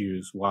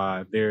issues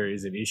why there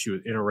is an issue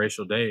with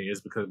interracial dating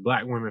is because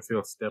Black women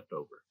feel stepped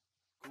over.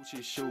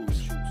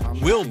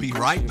 We'll be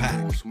right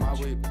back. I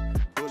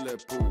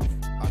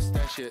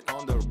stash it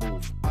on the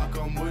roof. I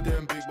come with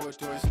them big boy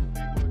toys.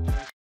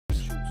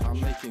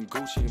 I'm making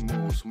Gucci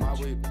moves. My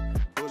whip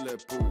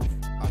bulletproof.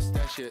 I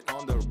stash it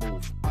on the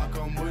roof. I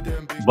come with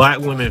them big Black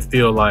women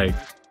feel like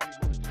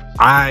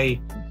I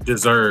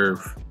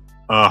deserve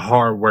a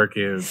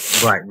hardworking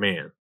Black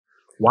man.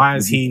 Why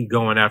is he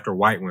going after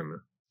white women?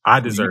 I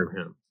deserve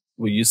him.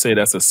 Will you say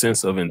that's a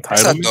sense of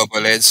entitlement? That's a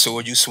double-edged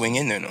sword you swing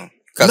in there, no?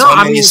 Because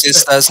how many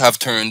sisters have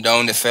turned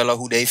down the fella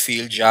who they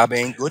feel job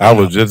ain't good enough? I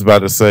was just about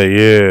to say,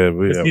 yeah.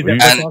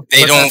 And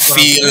they don't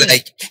feel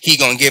like he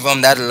gonna give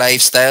them that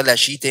lifestyle that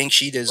she thinks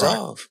she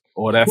deserves.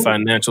 Or that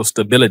financial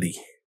stability.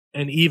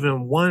 And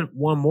even one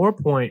more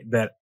point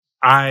that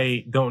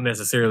I don't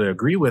necessarily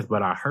agree with,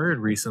 but I heard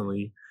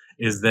recently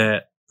is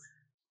that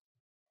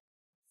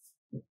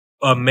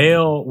a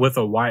male with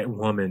a white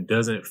woman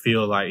doesn't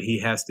feel like he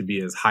has to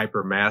be as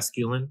hyper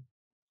masculine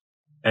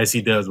as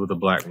he does with a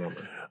Black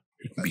woman.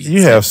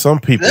 You have some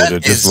people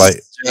that just like.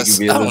 I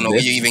don't know where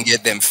you even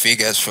get them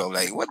figures from.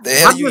 Like, what the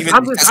hell?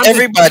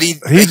 Everybody.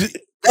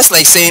 That's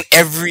like saying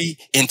every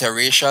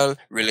interracial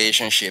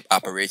relationship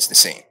operates the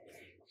same.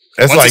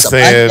 That's Once like it's a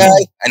saying, black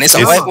guy and it's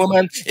a white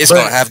woman, it's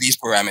gonna have these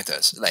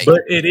parameters. Like,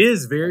 but it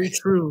is very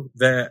true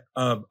that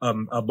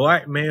a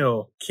Black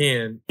male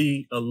can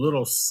be a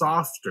little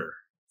softer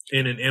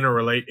in an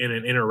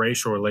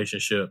interracial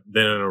relationship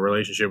than in a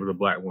relationship with a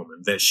Black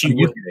woman that she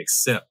wouldn't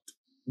accept.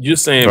 You're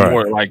saying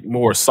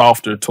more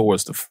softer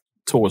towards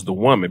the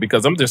woman,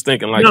 because I'm just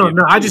thinking like no,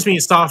 I just mean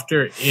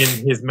softer in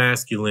his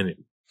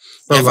masculinity.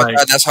 So yeah, like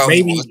that's how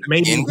maybe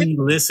he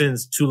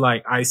listens to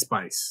like Ice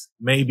Spice.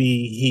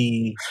 Maybe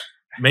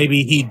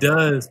he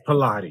does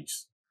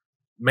Pilates.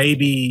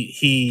 Maybe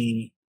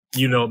he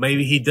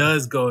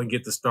does go and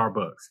get the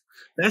Starbucks.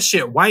 That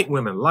shit white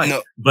women like.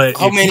 No, but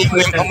how many of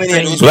those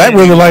Black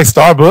women like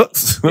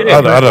Starbucks? Yeah,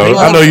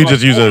 I know you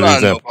just using it as an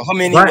example. How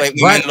many white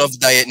women love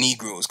diet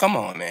Negroes? Come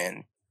on,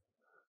 man.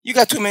 You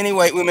got too many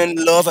white women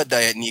love a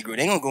diet Negro.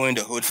 They ain't gonna go in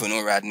the hood for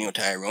no Rodney or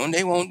Tyrone.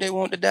 They want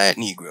the diet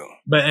Negro.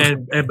 But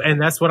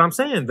and that's what I'm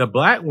saying. The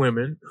Black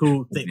women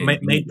who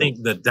may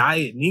think the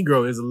diet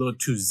Negro is a little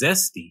too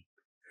zesty.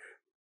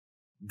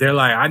 They're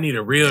like, I need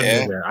a real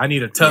nigga. I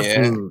need a tough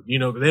dude. You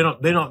know, they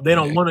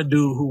don't want a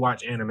dude who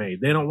watch anime.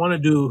 They don't want a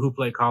dude who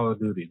play Call of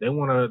Duty. They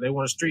want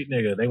a street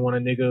nigga. They want a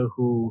nigga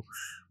who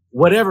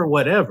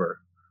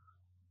whatever.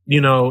 You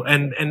know,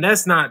 and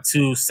that's not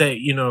to say,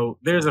 you know,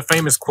 there's a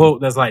famous quote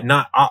that's like,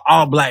 not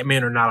all Black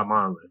men are not a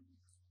monolith.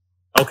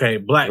 Okay,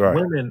 Black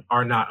women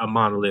are not a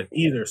monolith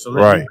either. So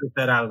let's get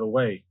that out of the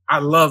way. I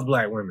love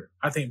Black women.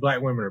 I think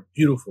Black women are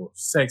beautiful,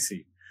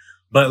 sexy,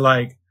 but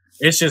like,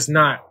 it's just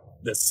not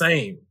the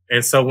same.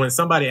 And so when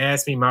somebody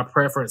asks me my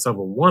preference of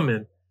a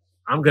woman,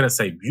 I'm going to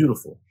say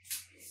beautiful.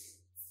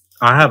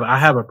 I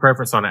have a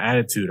preference on the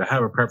attitude. I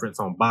have a preference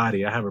on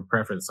body. I have a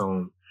preference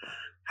on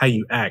how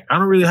you act. I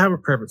don't really have a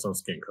preference on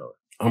skin color.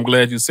 I'm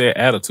glad you said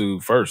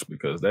attitude first,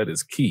 because that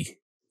is key.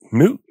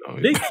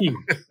 Big key.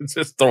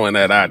 Just throwing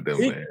that out there,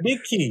 man.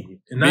 Big key.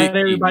 And not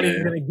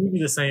everybody's going to give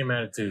you the same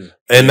attitude.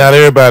 And not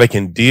everybody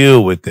can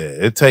deal with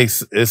that.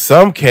 It's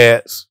some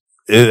cats,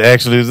 it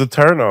actually is a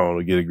turn on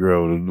to get a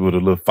girl with a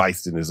little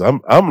feistiness.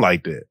 I'm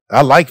like that.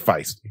 I like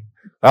feisty.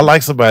 I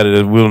like somebody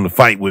that's willing to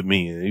fight with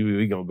me, and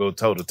we gonna go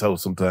toe to toe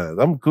sometimes.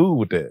 I'm cool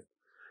with that.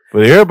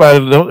 But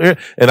everybody don't.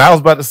 And I was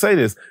about to say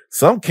this.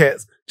 Some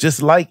cats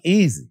just like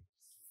easy,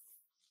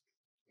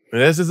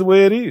 and that's just the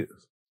way it is.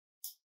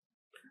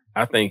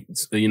 I think,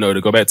 you know,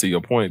 to go back to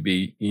your point,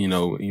 B, you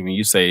know, when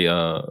you say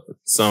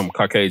some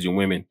Caucasian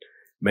women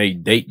may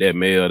date that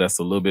male that's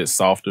a little bit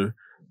softer,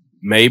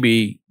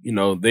 maybe, you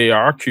know, they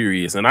are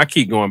curious. And I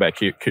keep going back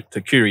to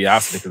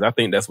curiosity, because I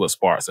think that's what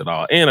sparks it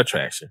all, and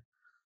attraction.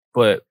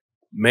 But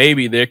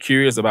maybe they're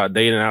curious about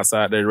dating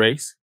outside their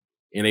race,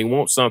 and they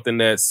want something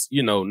that's,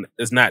 you know,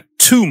 that's not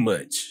too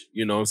much.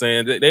 You know what I'm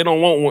saying? They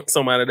don't want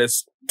somebody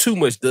that's too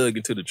much dug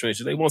into the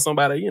trenches. They want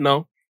somebody, you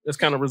know, that's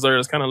kind of reserved,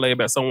 that's kind of laid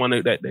back, someone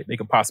that they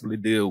can possibly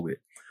deal with.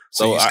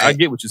 So I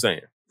get what you're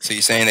saying. So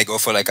you're saying they go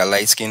for like a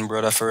light skinned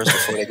brother first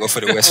before they go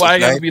for the West Why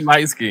you Coast gotta night? be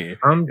light skinned?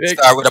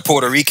 Start with a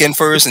Puerto Rican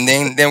first, and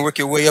then work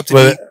your way up to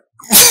But the.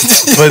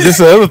 but this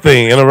is the other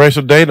thing.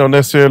 Interracial date don't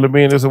necessarily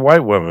mean it's a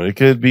white woman. It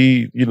could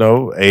be, you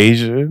know,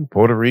 Asian,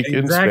 Puerto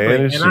Rican,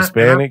 Spanish,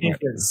 Hispanic. I think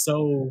it's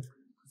so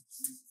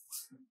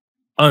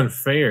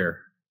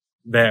unfair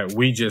that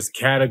we just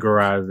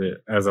categorize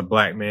it as a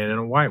black man and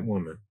a white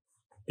woman.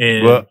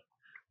 And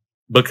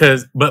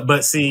because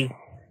see,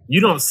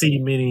 you don't see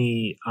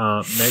many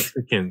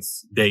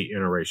Mexicans date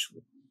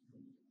interracially.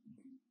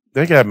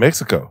 They got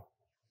Mexico.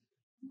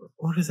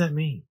 What does that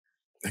mean?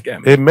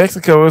 In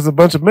Mexico, there's a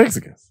bunch of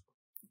Mexicans.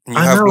 You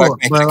have black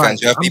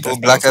Mexicans. You have people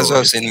black as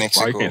us in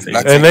Mexico.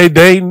 And they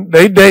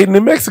dating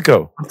in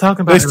Mexico. I'm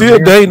talking about they still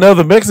dating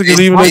other Mexicans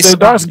even though they're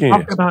dark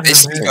skinned. They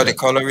speak of the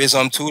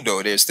colorism too,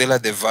 though. There's still a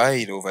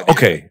divide over there.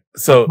 Okay,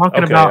 so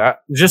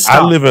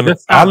I live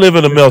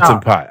in a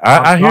melting pot.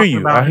 I hear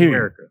you. I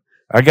hear you.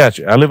 I got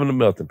you. I live in a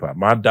melting pot.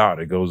 My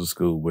daughter goes to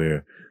school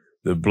where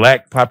the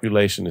black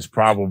population is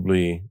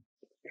probably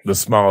the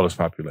smallest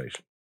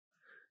population.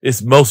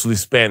 It's mostly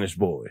Spanish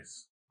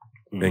boys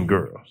and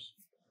girls.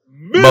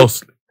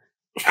 Mostly.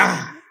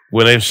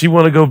 When she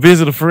want to go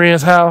visit a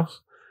friend's house,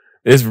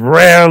 it's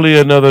rarely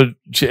another.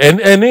 And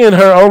then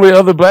her only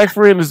other black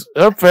friend is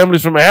her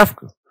family's from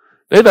Africa.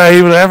 They're not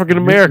even African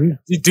American.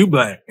 You too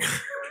black.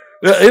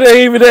 It ain't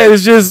even that.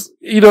 It's just,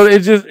 you know,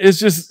 it's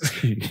just.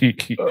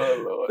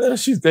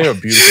 They're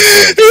beautiful.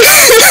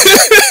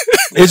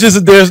 It's just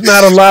that there's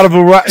not a lot of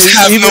variety.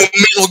 No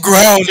middle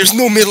ground. There's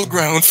no middle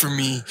ground for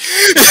me.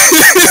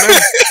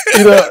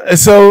 You know,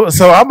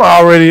 so I'm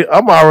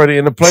already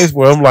in a place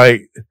where I'm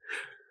like,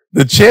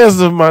 the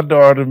chances of my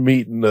daughter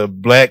meeting a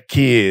black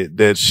kid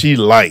that she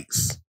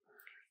likes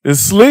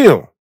is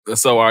slim.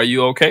 So are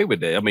you okay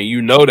with that? I mean,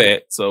 you know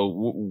that.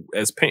 So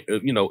as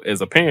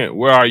a parent,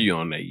 where are you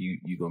on that?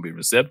 You gonna be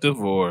receptive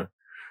or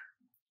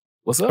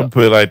what's up? I'll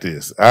put it like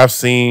this. I've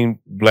seen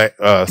black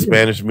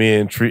Spanish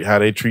men treat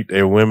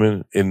their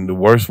women in the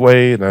worst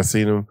way, and I've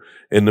seen them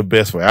in the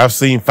best way. I've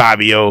seen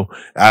Fabio.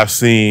 I've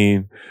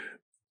seen,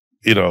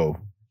 you know,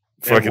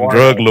 fucking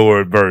drug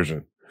lord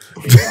version.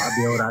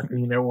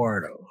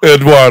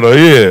 Eduardo,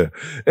 yeah.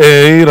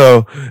 And, you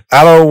know,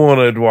 I don't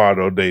want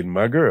Eduardo dating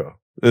my girl.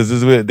 This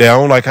is they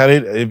don't like how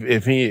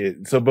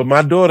but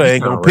my daughter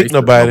ain't gonna pick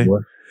nobody.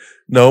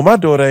 No, my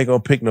daughter ain't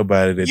gonna pick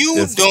nobody that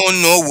you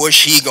don't know what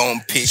she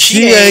gonna pick.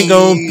 She ain't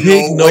gonna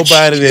pick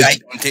nobody that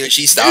like until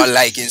she start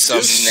liking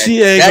something.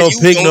 She ain't gonna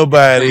pick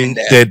nobody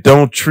that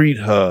don't treat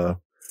her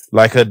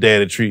like her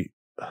daddy treat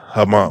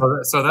her mom.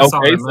 So that's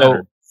all that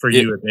matters for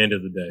you at the end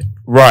of the day.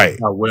 Right.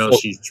 How well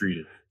she's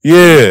treated.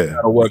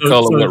 Yeah. What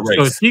color, what race.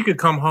 So she could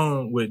come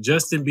home with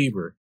Justin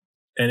Bieber,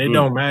 and it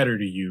don't matter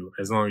to you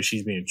as long as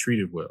she's being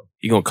treated well.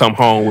 You gonna come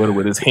home with her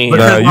with his hand.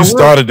 Nah, you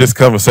started this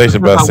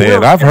conversation by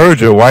saying, I've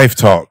heard your wife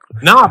talk.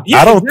 No,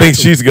 I don't think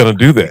she's gonna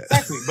do that.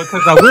 Exactly,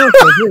 because I will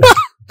say this.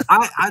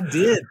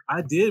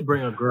 I did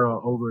bring a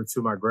girl over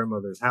to my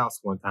grandmother's house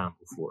one time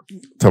before.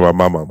 Talk about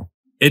my mama.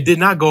 It did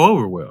not go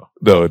over well.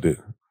 No, it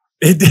didn't.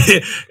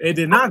 It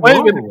did not go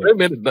over well. Wait a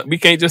minute. We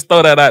can't just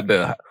throw that out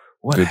there.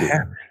 What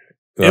happened?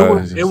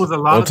 It was a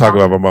lot. Don't talk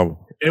about my mama.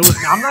 I'm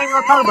not even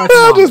gonna talk about your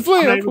mama. I'm just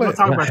playing. I'm not even gonna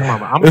talk about your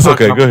mama. It's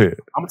okay. Go ahead.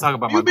 I'm gonna talk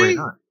about my great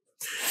aunt.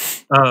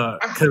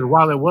 Because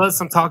while there was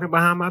some talking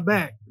behind my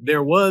back,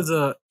 there was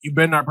you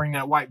better not bring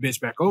that white bitch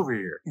back over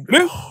here.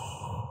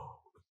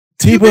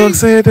 T-Bug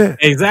said that.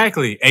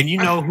 Exactly. And you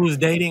know who's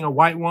dating a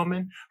white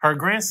woman? Her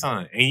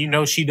grandson. And you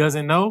know she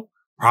doesn't know?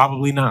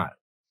 Probably not.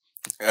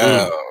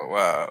 Oh,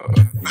 wow.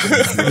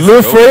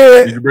 Lil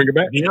Fred. Did you bring it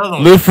back?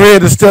 Lil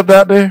Fred that stepped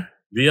out there?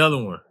 The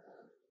other one.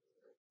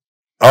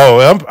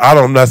 Oh,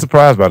 I'm not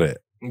surprised by that.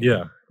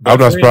 Yeah. I'm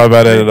not surprised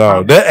by that at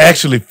all. That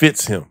actually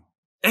fits him.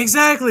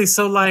 Exactly.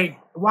 So, like,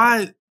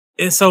 why?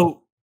 And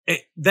so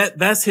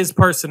that's his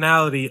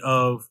personality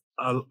of.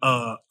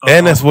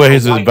 And that's where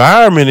his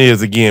environment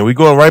is again. We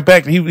going right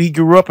back. He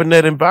grew up in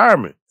that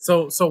environment.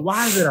 So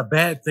why is it a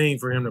bad thing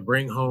for him to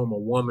bring home a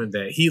woman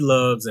that he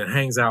loves and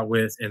hangs out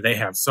with, and they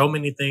have so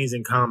many things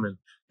in common?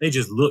 They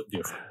just look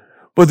different.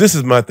 But this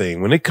is my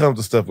thing. When it comes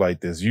to stuff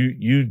like this,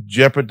 you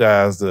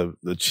jeopardize the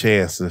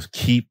chance to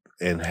keep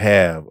and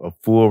have a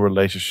full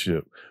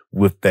relationship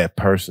with that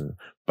person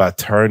by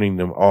turning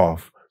them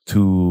off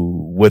to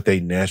what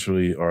they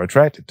naturally are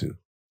attracted to.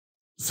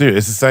 Seriously,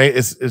 it's the same.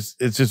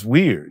 It's just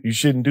weird. You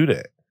shouldn't do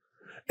that.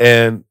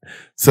 And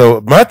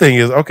so my thing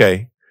is,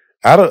 okay,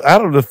 out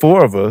of the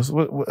four of us,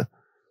 what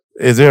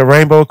is there a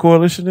rainbow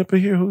coalition up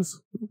here?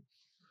 Who's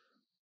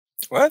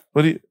what?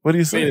 What do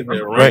you say? I'm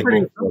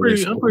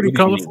pretty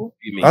colorful.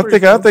 I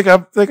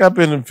think I've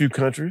been in a few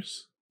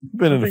countries.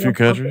 Been in a few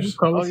countries.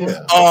 Oh,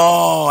 yeah.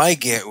 Oh, I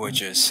get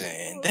what you're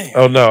saying. Damn.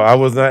 Oh no, I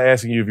was not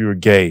asking you if you were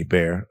gay,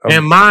 Bear. I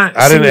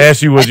didn't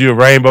ask you was you a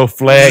rainbow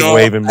flag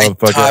waving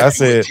motherfucker. I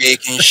said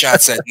taking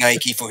shots at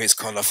Nike for his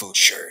colorful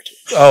shirt.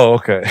 Oh,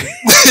 okay.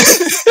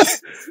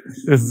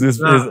 His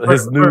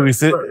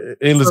new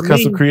endless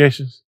custom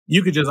creations.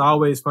 You could just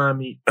always find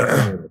me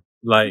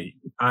like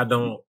I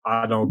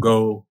don't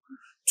go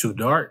too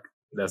dark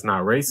That's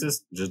not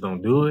racist. Just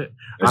don't do it.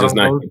 That's I just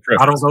don't not go. your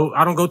preference.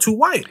 I don't go too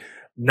white.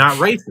 Not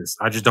racist.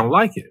 I just don't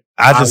like it.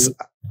 I'm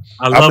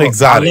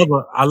exotic.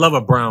 I love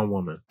a brown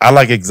woman. I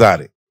like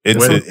exotic. It's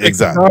Whether-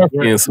 exotic.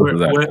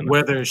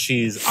 Whether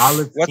she's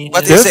olive skin,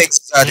 What is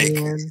exotic?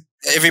 tan,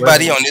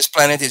 Everybody whether- on this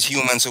planet is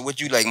human. So what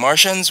you like,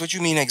 Martians? What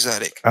you mean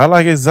exotic? I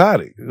like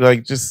exotic.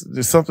 Like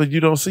just something you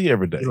don't see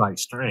every day. you like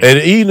strange. And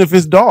even if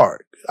it's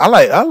dark, I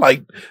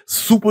like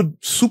super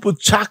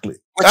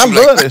chocolate. What I you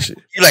love like? that shit.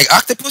 You like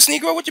octopus,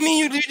 Negro? What you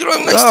mean? You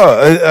don't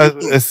like?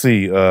 Let's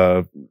see.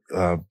 I'm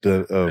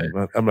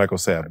not gonna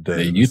say I've done.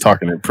 Hey, you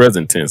talking in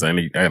present tense. I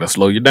gotta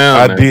slow you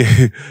down. I now.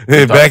 did.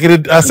 Back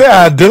in the, I said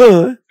I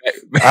done.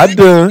 I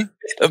done.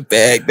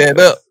 Bag that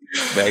up.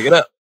 Bag it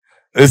up.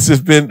 It's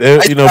just been,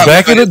 thought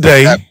back we in the gonna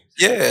day.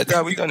 Yeah,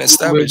 that we gonna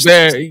establish.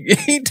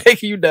 He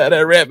taking you down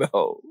that rabbit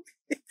hole,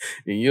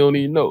 and you don't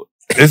even know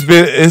it.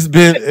 It's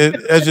been.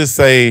 Let's just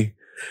say,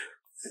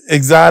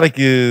 exotic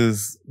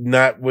is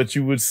not what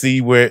you would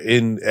see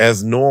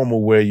as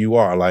normal where you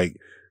are. Like,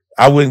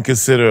 I wouldn't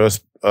consider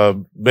a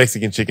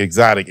Mexican chick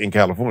exotic in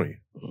California.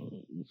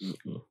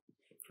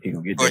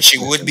 But she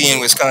would be in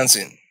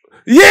Wisconsin.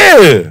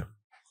 Yeah,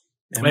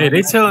 Hey,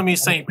 they telling me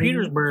St.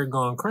 Petersburg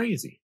going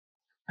crazy.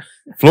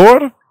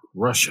 Florida.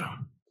 Russia.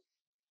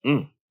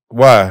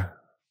 Why?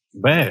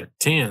 Bad.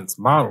 Tens,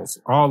 models,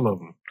 all of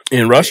them.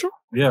 In Russia?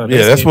 Yeah.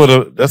 Yeah,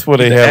 that's where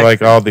they have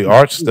like all the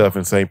art stuff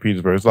in St.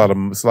 Petersburg. It's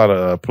a lot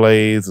of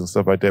plays and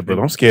stuff like that. But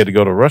I'm scared to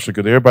go to Russia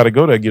because everybody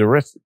go there and get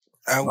arrested.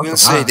 I will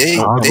say they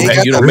got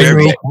you a don't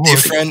very make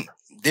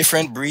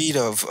different breed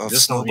of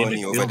Just snow don't end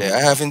bunny it over killing there.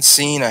 I haven't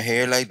seen a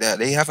hair like that.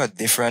 They have a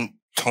different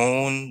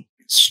tone,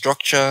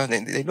 structure.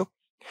 They look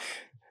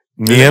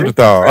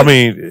Neanderthal. I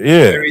mean,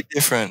 yeah. very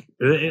different.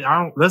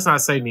 Let's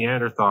not say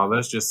Neanderthal.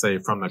 Let's just say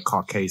from the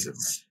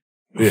Caucasus.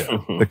 Yeah,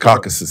 the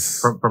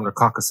Caucasus. From the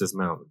Caucasus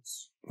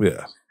Mountains.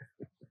 Yeah,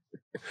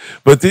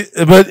 but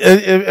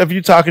if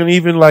you're talking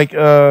even like,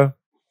 and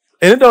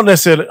it don't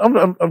necessarily.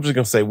 I'm just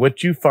gonna say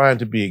what you find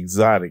to be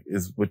exotic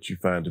is what you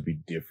find to be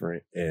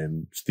different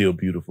and still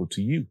beautiful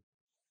to you.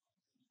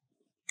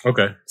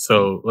 Okay,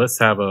 so let's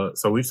have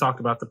so we've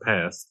talked about the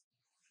past.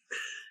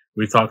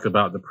 We talked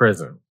about the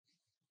present.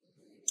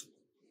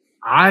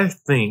 I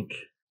think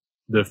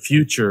the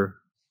future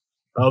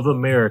of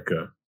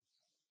America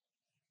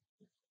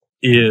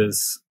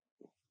is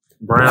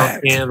brown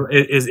skin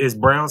is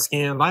brown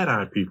skin light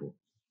eyed people.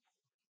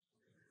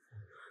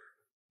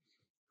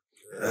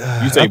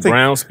 You say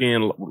brown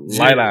skin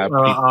light eyed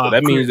people.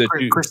 That means that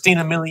you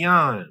Christina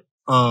Milian,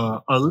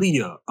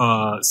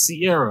 Aaliyah,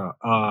 Sierra,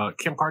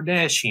 Kim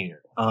Kardashian.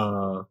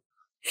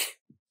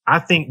 I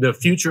think the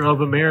future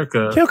of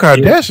America. Kim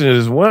Kardashian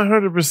is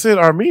 100%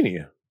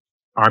 Armenian.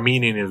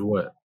 Armenian is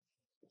what?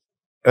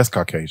 That's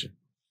Caucasian.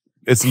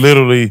 It's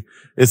literally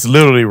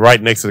right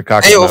next to the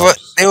Caucasus.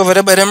 They over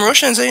there by them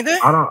Russians, ain't they?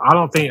 I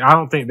don't think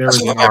there was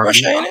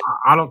Russia, ain't it?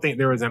 I don't think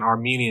there was an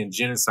Armenian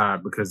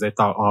genocide because they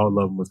thought all of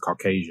them was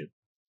Caucasian.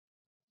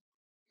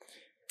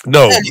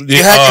 No.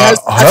 Yeah,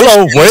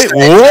 hello. Wait.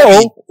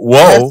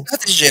 Whoa.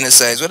 That's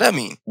genocide. What that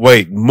mean?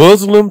 Wait.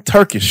 Muslim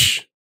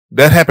Turkish.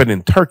 That happened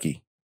in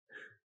Turkey.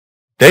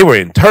 They were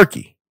in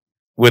Turkey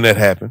when that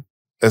happened.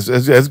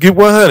 Let's get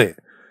 100.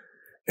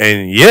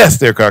 And yes,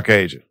 they're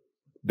Caucasian.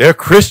 They're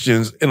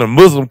Christians in a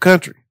Muslim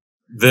country.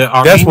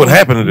 That's what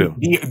happened to them.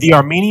 The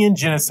Armenian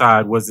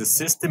genocide was the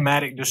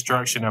systematic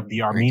destruction of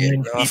the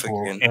Armenian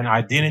people and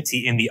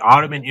identity in the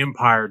Ottoman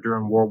Empire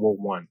during World War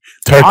One.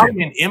 The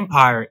Ottoman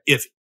Empire,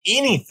 if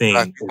anything,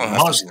 I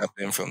have to stop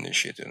them from this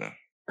shit, you know.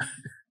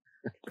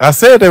 I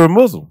said they were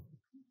Muslim.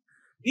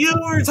 You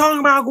were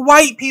talking about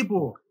white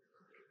people.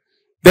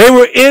 They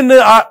were in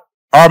the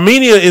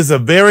Armenia is a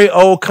very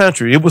old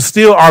country. It was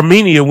still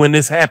Armenia when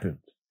this happened.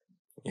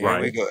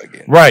 Right. We go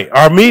again. Right.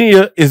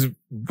 Armenia is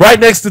right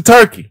next to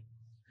Turkey.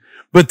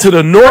 But to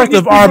the north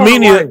of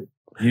Armenia,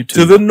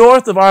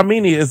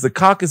 is the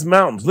Caucasus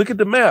Mountains. Look at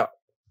the map.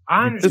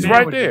 I understand. It's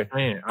right there.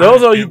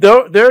 Those are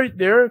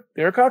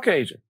they're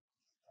Caucasian.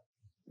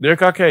 They're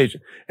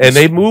Caucasian. And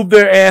they moved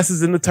their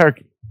asses into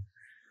Turkey.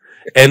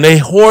 And they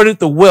hoarded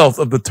the wealth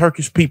of the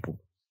Turkish people.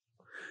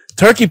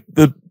 Turkey,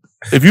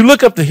 if you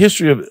look up the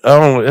history of, I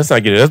don't know, let's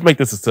not get it. Let's make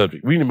this a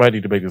subject. We might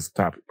need to make this a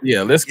topic.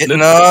 Yeah, let's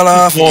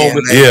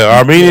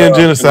Armenian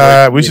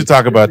genocide. We should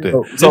talk about that.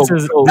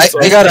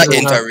 I got an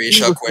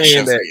interracial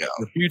question for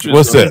y'all.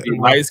 What's that?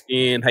 Light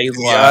skin,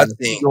 hazel eyes.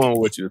 Going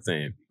what you're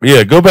saying.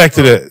 Yeah, go back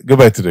to that.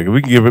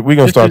 We can give it. We're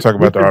gonna start talking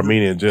about the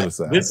Armenian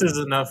genocide. This is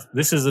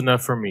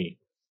enough for me.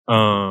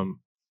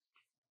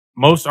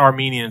 Most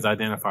Armenians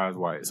identify as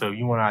white, so if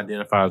you want to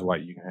identify as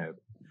white, you can have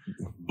it.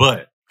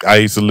 But I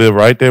used to live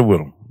right there with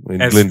them in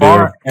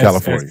Glendale,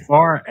 California. As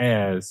far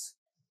as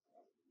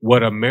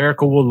what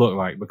America will look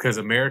like, because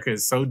America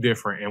is so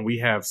different and we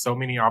have so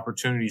many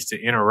opportunities to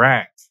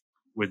interact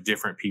with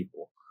different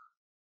people.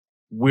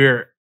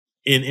 We're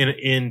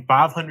in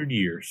 500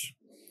 years,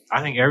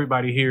 I think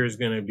everybody here is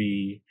going to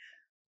be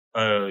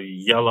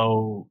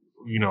yellow,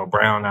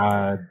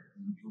 brown-eyed,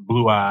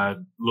 blue-eyed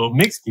little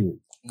mixed kid.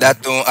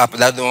 That don't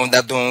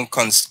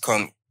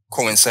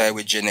coincide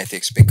with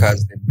genetics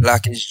because the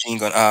blackish gene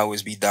gonna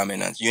always be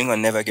dominant. You ain't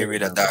gonna never get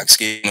rid of dark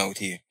skin out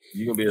here.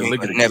 You're gonna be able You to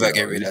ain't look at gonna it. never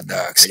get rid of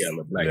dark skin.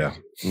 Yeah,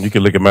 you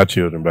can look at my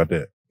children about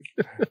that.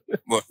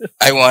 But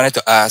I wanted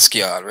to ask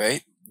y'all,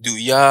 right? Do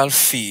y'all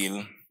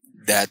feel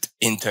that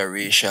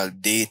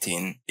interracial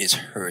dating is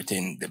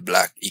hurting the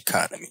black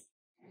economy?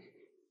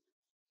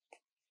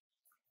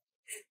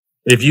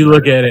 If you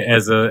look at it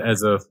as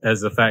a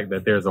fact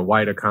that there's a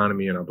white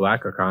economy and a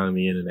black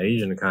economy and an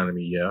Asian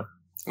economy, yeah.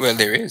 Well,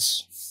 there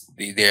is.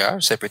 They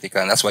are separate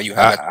economies. That's why you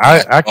have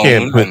I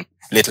can't put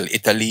Little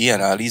Italy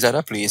and all these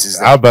other places.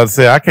 I was about to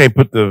say I can't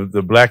put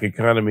the black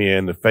economy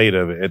and the fate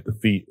of it at the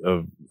feet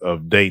of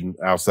dating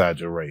outside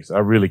your race. I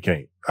really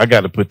can't. I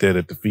got to put that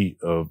at the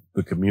feet of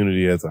the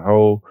community as a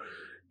whole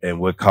and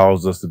what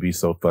caused us to be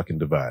so fucking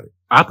divided.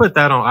 I put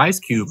that on Ice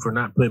Cube for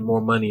not putting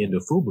more money into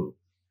FUBU.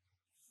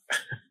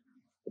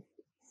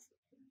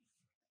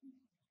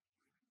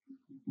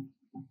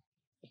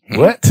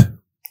 What?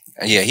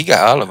 Yeah, he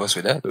got all of us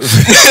with that.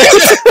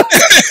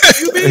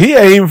 He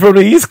ain't even from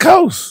the East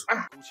Coast.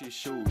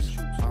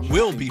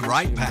 We'll be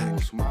right back. I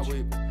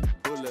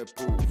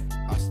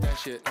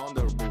stash it on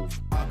the roof.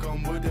 I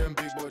come with them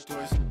big boy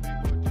toys.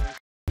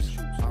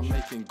 I'm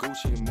making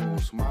Gucci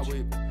moves. My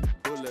way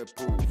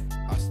bulletproof.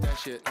 I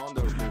stash it on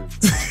the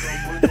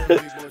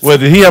roof. Well,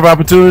 did he have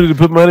opportunity to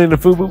put money in the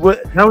FUBU?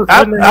 What?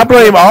 I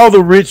blame all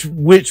the rich,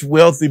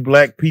 wealthy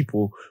black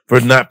people for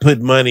not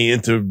putting money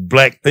into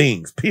black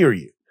things.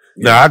 Period.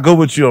 Yeah. Now I go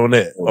with you on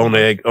that. On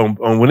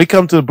when it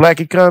comes to the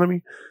black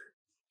economy,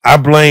 I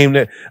blame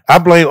that. I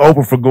blame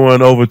Oprah for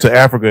going over to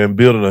Africa and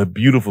building a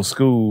beautiful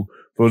school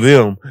for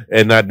them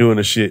and not doing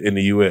the shit in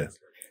the U.S.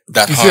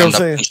 That you see what I'm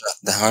saying?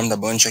 That harmed a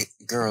bunch of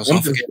girls.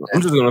 I'm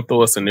just gonna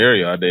throw a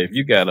scenario out there. If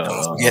you got a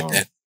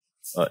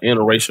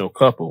interracial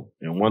couple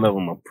and one of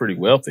them are pretty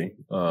wealthy,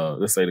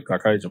 let's say the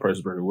Caucasian person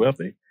is pretty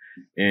wealthy,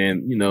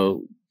 and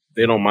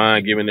they don't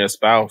mind giving their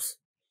spouse,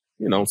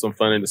 some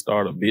funding to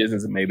start a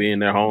business maybe in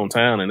their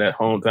hometown, and that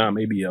hometown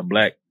may be a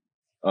black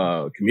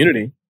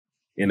community,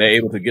 and they're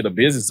able to get a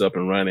business up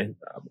and running.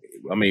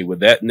 I mean, would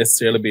that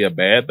necessarily be a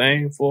bad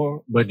thing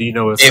for? But do you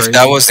know if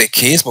that was the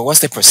case? But what's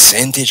the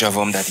percentage of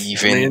them that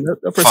even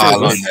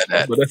fall under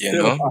that?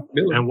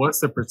 And what's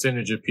the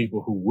percentage of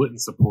people who wouldn't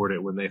support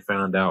it when they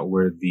found out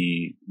where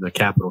the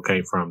capital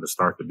came from to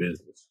start the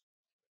business?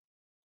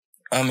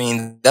 I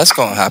mean, that's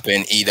gonna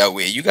happen either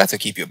way. You got to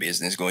keep your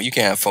business going. You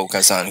can't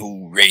focus on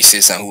who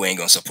racist and who ain't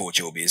gonna support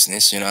your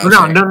business. No.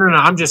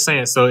 I'm just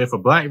saying. So if a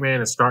black man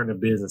is starting a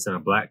business in a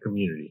black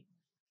community,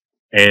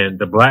 and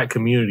the black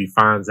community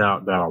finds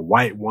out that a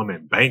white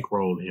woman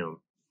bankrolled him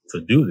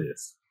to do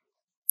this,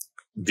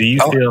 do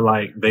you feel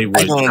like they would?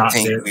 I don't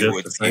think we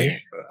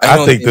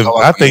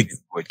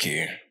would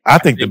care. I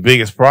think the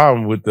biggest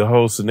problem with the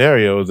whole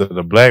scenario is that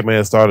the black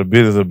man started a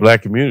business in a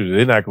black community.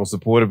 They're not going to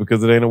support it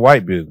because it ain't a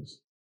white business.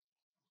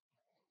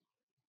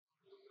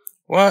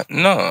 What?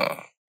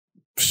 No.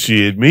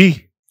 Shit,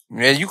 me.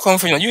 Yeah, you come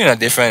from you're in a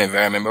different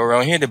environment, but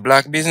around here the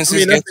black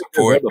businesses get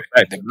support.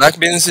 The black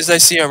businesses I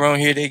see around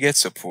here, they get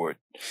support.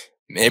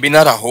 Maybe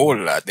not a whole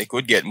lot. They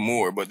could get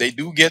more, but they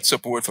do get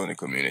support from the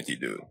community,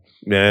 dude.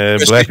 Man,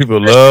 black people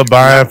love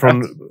buying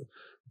from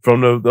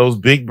those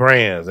big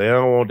brands. They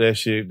don't want that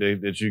shit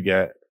that you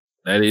got.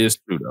 That is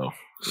true, though.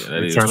 Yeah,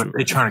 that is true.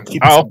 They're trying to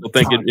keep. I also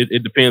think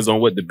it depends on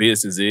what the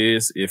business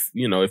is. If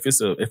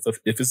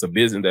it's a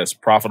business that's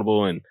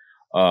profitable and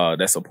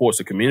that supports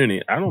the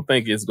community, I don't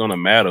think it's gonna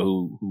matter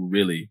who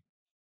really,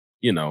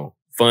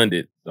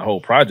 funded the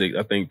whole project.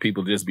 I think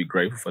people just be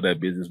grateful for that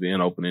business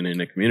being opening in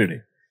the community.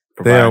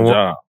 They don't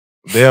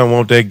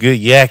want that good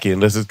yakking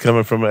unless it's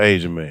coming from an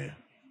Asian man.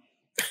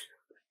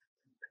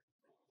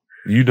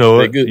 You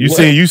know it.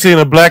 You seen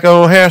a black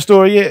owned hair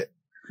store yet?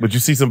 But you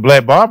see some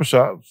black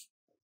barbershops.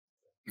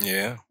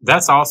 Yeah.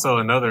 That's also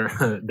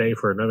another day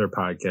for another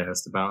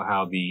podcast about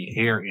how the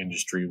hair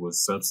industry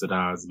was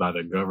subsidized by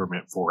the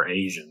government for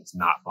Asians,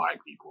 not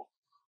black people.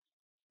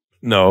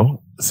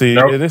 No. See,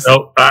 save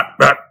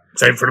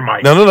for the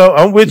mic. No.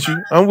 I'm with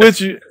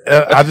you.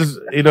 I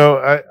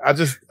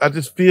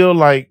just feel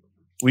like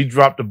we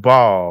dropped the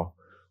ball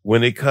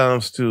when it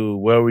comes to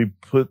where we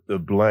put the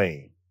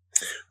blame.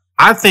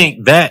 I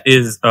think that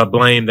is a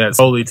blame that's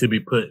solely to be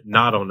put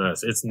not on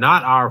us. It's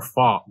not our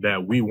fault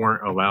that we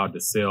weren't allowed to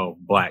sell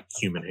black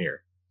human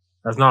hair.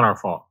 That's not our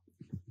fault.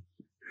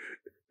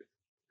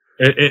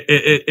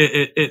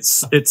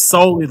 It's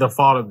solely the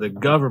fault of the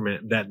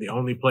government that the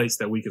only place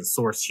that we can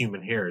source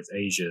human hair is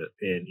Asia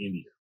and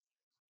India.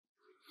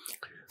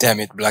 Damn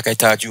it, Black. I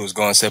thought you was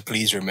going to say,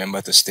 please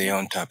remember to stay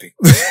on topic.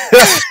 I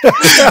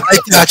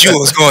thought you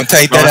was going to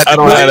type that. I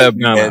don't have that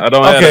number. I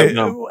don't have that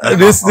number.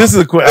 This is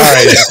a quick. All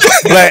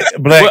right,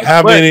 Black.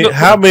 How many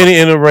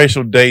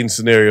interracial dating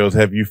scenarios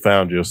have you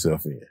found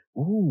yourself in?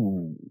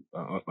 Ooh,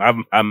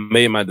 I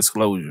made my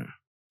disclosure.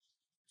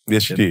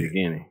 Yes, you did.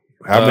 Beginning.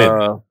 How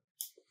many?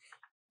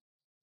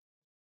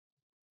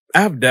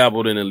 I've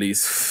dabbled in at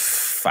least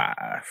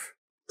 5.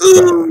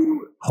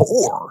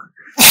 Whore.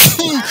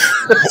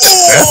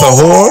 That's a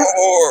whore?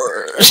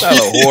 That's not a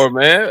whore,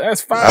 man.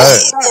 That's 5.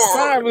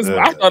 5 is,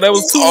 I thought that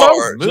was too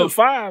low. Just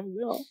 5,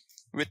 you know.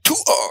 With 2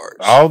 R's.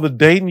 All the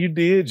dating you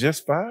did,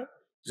 just 5?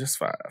 Just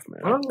 5,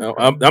 man.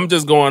 I'm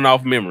just going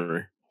off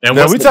memory. And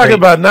now we talking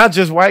about not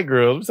just white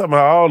girls. We talking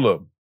about all of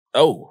them.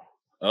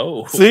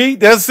 Oh. See,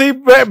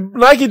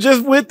 Nike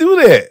just went through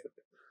that.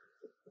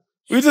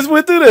 We just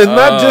went through that. It's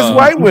not just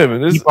white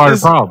women. It's part of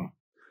the problem.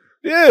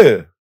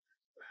 Yeah.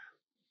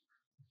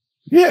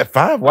 Yeah,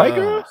 5 white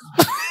girls.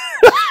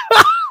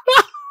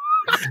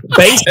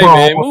 Baseball.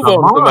 Hey, man, move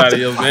on to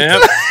somebody else,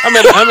 man.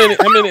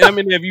 How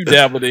many have you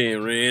dabbled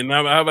in, Ren?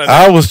 How about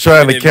I was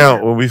trying to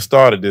count when we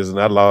started this, and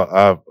I lost.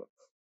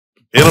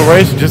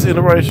 Interracial, just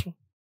interracial.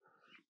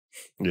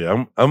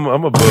 Yeah, I'm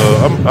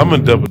above. I'm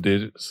in double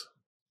digits.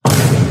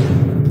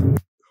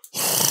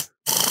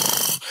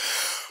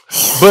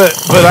 But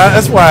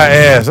that's why I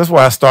asked. That's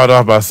why I started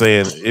off by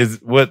saying is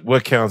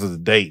what counts as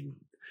dating.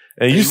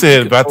 And you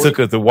said if I took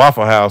her to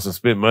Waffle House and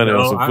spent money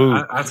on some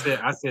food.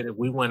 I said if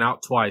we went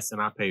out twice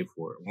and I paid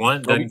for it,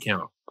 one doesn't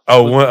count.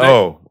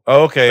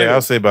 Okay.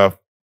 I'll say about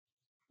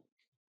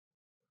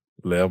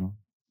 11.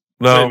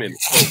 No.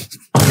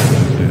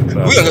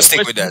 We're gonna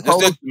stick with that.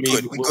 We're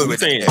good with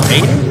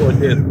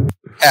that.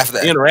 After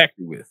that,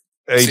 interacting with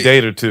a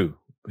date or two.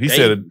 He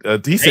said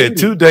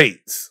 2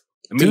 dates.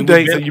 2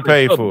 dates and you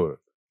paid for it.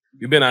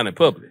 You've been out in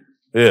public.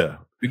 Yeah.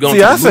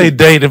 I say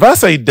date. If I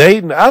say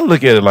dating, I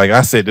look at it like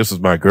I said this was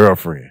my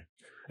girlfriend.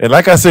 And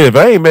like I said, if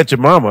I ain't met your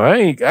mama, I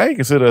ain't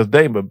consider us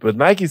dating. But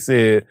Nike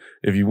said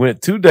if you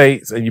went 2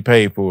 dates and you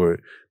paid for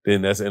it,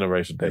 then that's an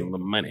interracial date.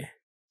 Money.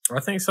 I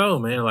think so,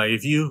 man. Like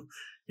if you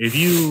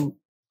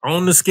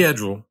on the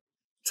schedule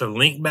to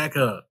link back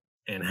up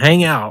and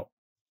hang out,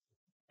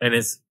 and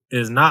it's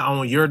not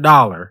on your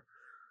dollar,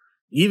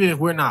 even if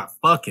we're not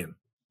fucking,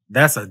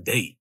 that's a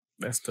date.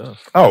 That's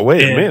tough. Oh,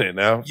 wait a minute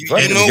now. You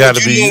got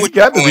to be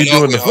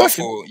doing the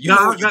fucking. You're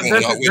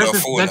trying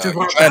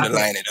to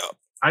line it up.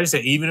 I just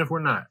say, even if we're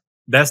not,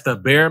 that's the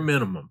bare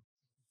minimum.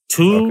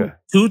 Two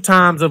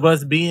times of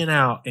us being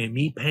out and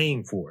me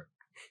paying for it.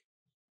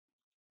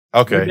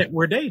 Okay.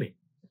 We're dating.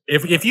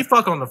 If you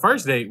fuck on the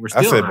first date, we're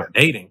still not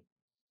dating.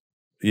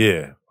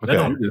 Yeah. Okay.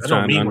 That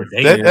don't mean we're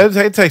dating.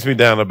 That takes me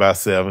down to about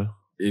 7.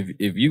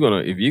 If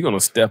you're gonna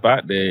step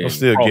out there and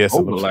still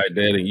guessing like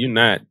that, and you're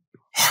not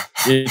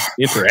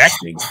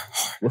interacting,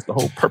 what's the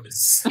whole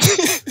purpose?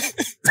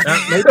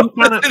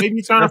 Maybe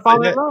you're trying to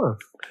fall in love.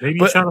 Maybe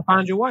you're trying to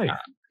find your wife.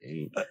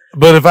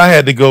 But if I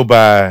had to go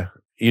by,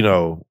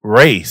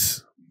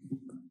 race,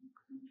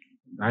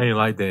 I ain't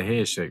like that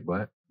head shake,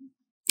 but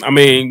I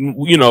mean,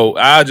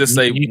 I just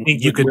say you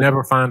think you could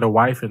never find a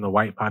wife in the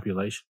white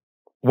population?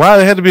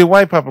 Why it had to be a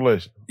white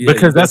population?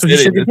 Because that's what you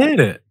should have did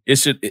it.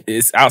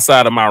 It's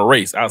outside of my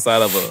race,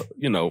 outside of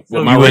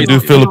what my race. You do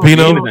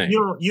Filipino?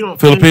 You don't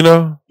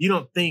Filipino? You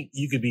don't think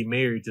you could be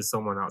married to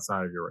someone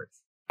outside of your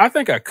race? I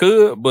think I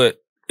could,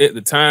 but at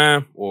the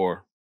time,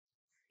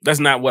 that's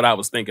not what I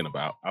was thinking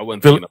about. I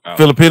wasn't thinking about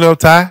Filipino,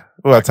 Thai?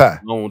 What Thai?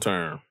 Long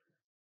term.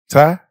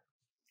 Thai?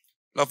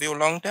 Love you a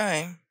long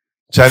time.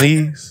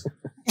 Chinese?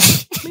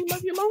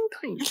 Love you a long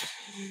time.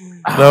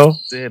 No.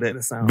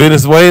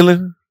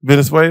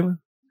 Venezuelan?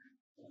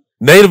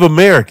 Native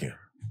American.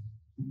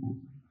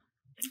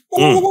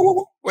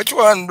 Ooh, which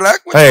one, black?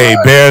 Hey,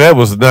 Bear, that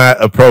was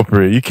not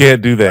appropriate. You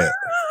can't do that.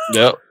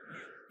 Yep.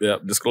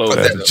 Disclose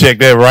that. Check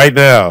that right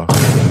now.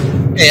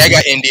 Hey, I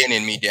got Indian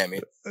in me, damn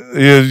it.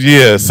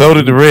 Yeah, so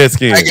did the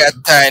Redskins. I got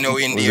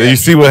Taino Indian. You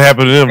see what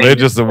happened to them? They're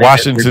just the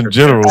Washington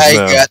Generals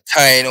now. I got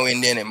Taino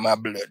Indian in my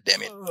blood,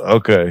 damn it.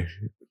 Okay.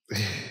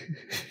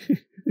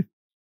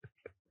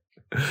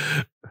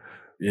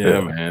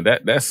 Yeah, man.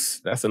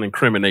 That's an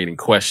incriminating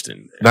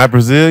question. Not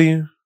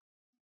Brazilian?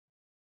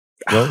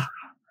 No.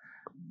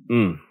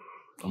 I'm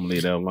gonna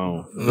leave that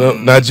alone. No,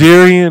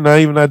 Nigerian? Not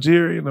even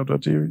Nigerian? No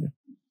Nigerian.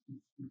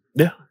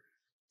 Yeah.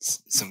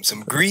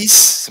 Some Greece,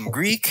 some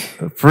Greek.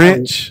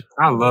 French.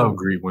 I love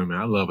Greek women.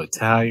 I love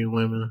Italian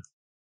women.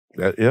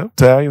 Yeah,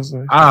 Italians.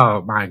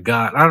 Oh my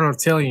God. I don't know what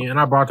to tell you, and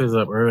I brought this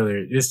up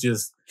earlier. It's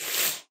just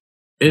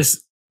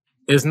it's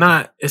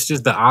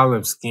just the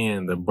olive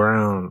skin, the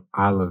brown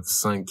olive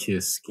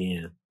sun-kissed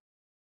skin.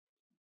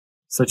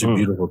 Such a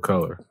beautiful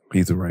color.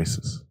 He's a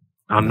racist.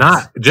 I'm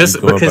not just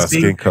because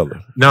skin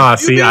color. No, I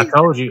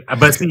told you.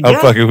 But see, I'm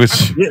fucking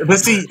with you. Yeah, but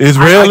see,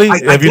 Israeli?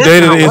 Have you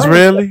dated an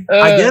Israeli?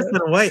 I guess in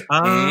a way.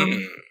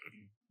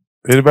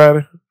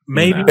 Anybody?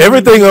 Maybe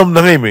everything I'm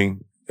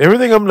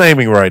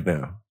naming right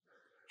now.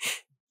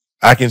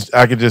 I can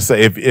just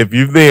say if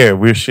you're there,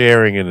 we're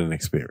sharing in an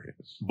experience.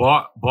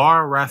 Bar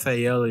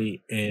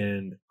Raffaelli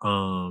and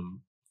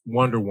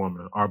Wonder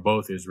Woman are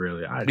both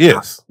Israeli. I'd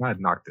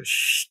knock the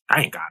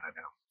stank out of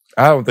them.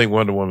 I don't think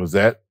Wonder Woman was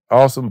that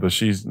awesome, but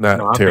she's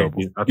not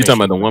terrible. You talking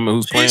about the woman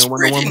who's playing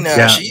Wonder Woman?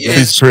 Yeah,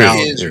 she's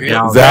pretty.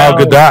 Zal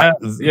Gadot.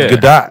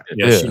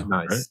 Yeah, she's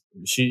nice.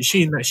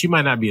 She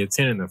might not be a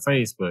 10 in the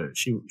face, but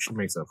she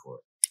makes up for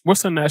it.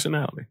 What's her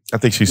nationality? I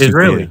think she's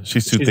Israeli. Too thin.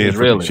 She's too thin.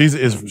 Israeli. She's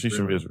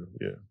from Israel.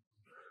 Yeah.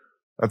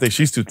 I think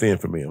she's too thin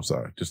for me. I'm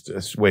sorry.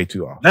 That's way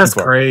too off. That's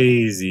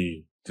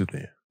crazy. Too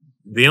thin.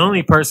 The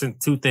only person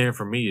too thin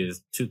for me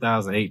is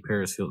 2008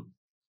 Paris Hilton.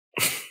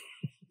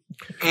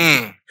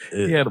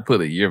 You had to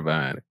put a year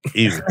behind it.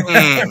 Easy.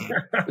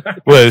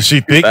 Well, is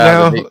she thick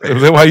now?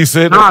 Is that why you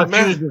said that? No,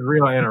 she was just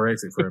real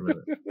anorexic for a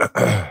minute.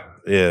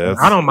 Yeah,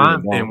 I don't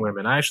mind thin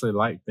women. I actually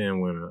like thin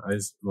women.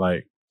 It's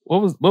like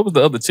what was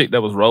the other chick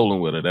that was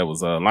rolling with her? That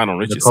was Lionel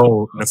Richie.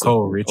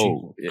 Nicole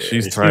Richie. Yeah.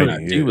 She's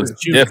tiny. She was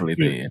definitely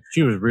thin.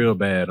 She was real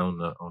bad on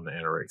the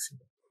anorexia.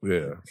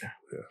 Yeah.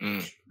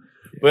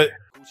 But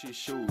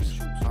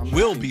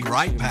We'll be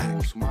right back.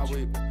 I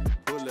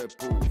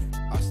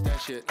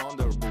stash it on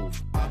the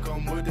roof. I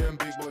come with them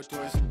big boy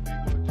toys.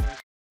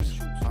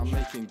 I'm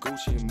making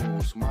Gucci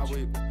moves. My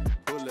whip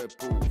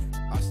bulletproof.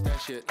 I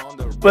stash it on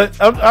the roof. But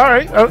all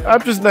right,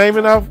 I'm just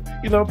naming off,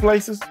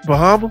 places.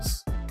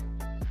 Bahamas.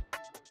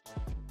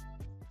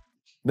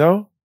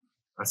 No,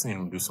 I seen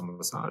him do some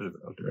massages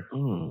out there.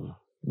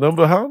 No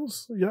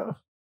Bahamas. Yeah,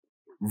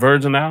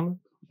 Virgin Island.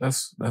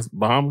 That's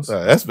Bahamas.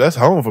 That's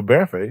home for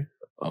BareFace.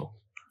 Oh,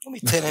 Don't be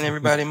telling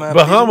everybody my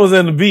Bahamas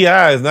and the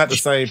BI is not the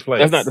same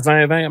place. that's not the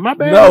same thing. My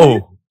bad.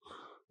 No,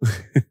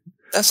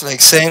 That's like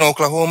saying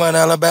Oklahoma and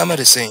Alabama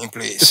the same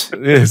place.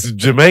 it's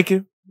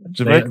Jamaican.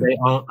 They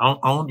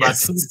owned by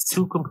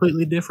two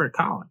completely different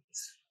colonies.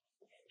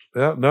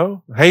 Yeah,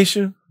 no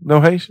Haitian. No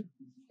Haitian.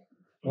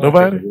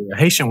 Nobody.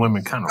 Haitian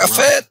women kind of I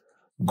fed.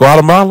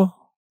 Guatemala.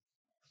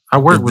 I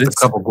worked with a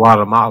couple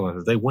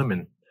Guatemalans. They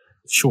women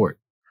short.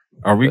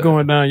 Are we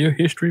going down your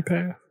history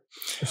path?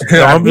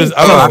 I'm just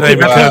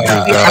naming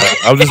countries.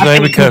 I'm just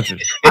naming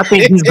countries. I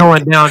think he's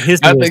going down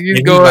his list. I think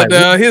he's going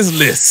down his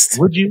list.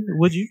 Would you?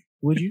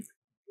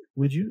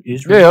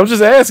 Israel? Yeah, I'm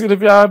just asking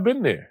if y'all have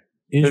been there.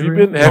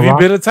 Israel? Have you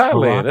been to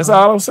Thailand? Morocco? That's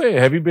all I'm saying.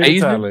 Have you been to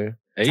Asian? Thailand?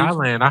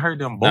 Thailand. I heard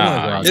them boys.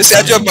 Nah, You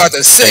said you're about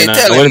to say.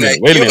 Tell wait a him,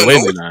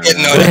 minute.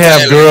 They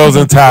have girls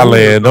in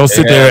Thailand. Don't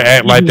sit there and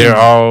act like they're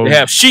all. They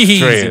have shehis in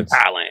trans.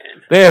 Thailand.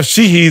 They have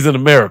shehis in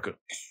America.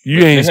 You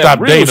ain't have stop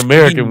real dating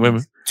American shehis.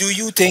 women. Do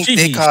you think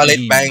they call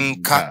it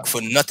Bangkok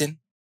for nothing?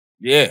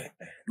 Yeah,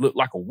 look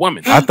like a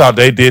woman. I thought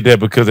they did that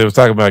because they was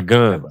talking about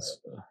guns.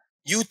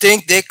 You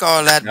think they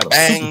call that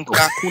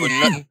Bangkok for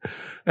nothing?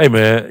 Hey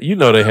man,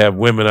 they have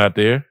women out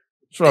there.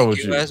 What's wrong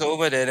with you? Guys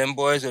over there, them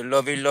boys are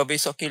lovey,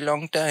 sucky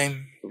long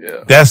time.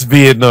 Yeah. That's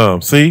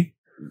Vietnam. See?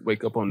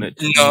 Wake up on that.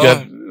 No,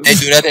 they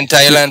do that in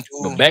Thailand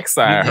too. The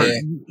backside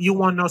hurt. You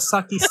want no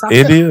sucky?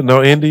 India?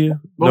 No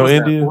India? No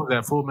India? What was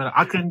that Full Metal?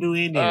 I couldn't do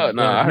India.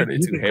 No, I heard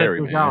it too hairy,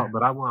 man.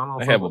 But I don't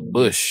They have a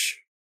bush.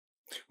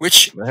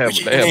 Which They have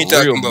you a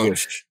talking real about?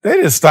 bush. They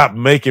didn't stop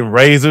making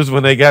razors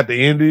when they got to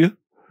India.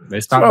 They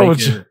stopped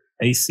making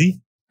AC.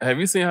 Have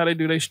you seen how they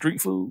do their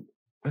street food?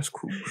 That's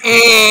cool.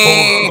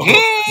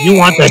 You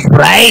want the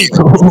plate?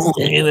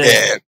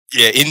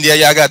 Yeah, India,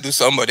 y'all gotta do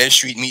something about them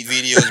street meat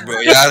videos, bro.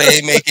 Y'all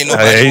ain't making no.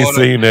 I ain't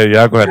seen that.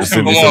 Y'all gonna have to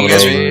send me some of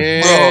those.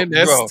 Man,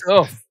 that's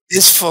tough.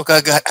 This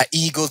fucker got an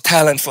eagle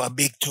talent for a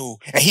big toe,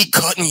 and he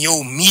cutting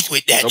your meat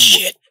with that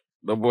shit.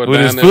 The boy With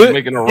down his there foot?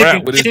 making a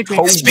rap with his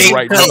toes Big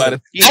right toe. there by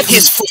the Not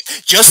his foot,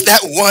 just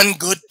that one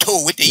good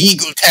toe with the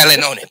eagle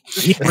talent on it.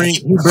 He bring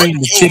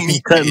the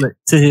chicken cutlet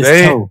to his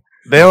toe.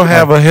 They don't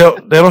have a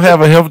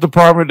health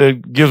department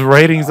that gives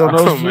ratings on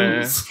those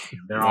man. foods.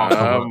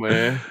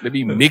 Man. They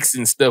be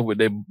mixing stuff with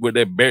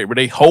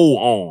their whole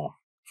arm.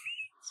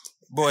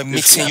 Boy,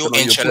 mixing your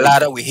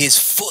enchilada with his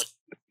foot,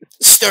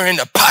 stirring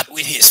the pot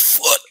with his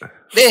foot.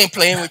 They ain't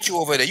playing with you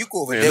over there. You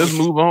go over there. Let's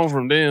move on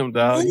from them,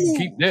 dog. You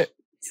keep that.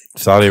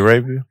 Saudi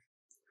Arabia?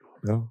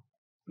 No.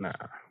 Nah.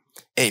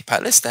 Hey,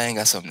 Palestine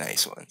got some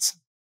nice ones.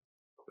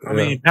 I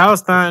mean,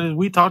 Palestine,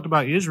 we talked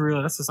about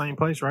Israel. That's the same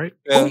place, right?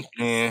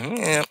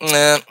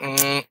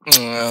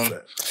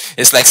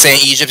 It's like saying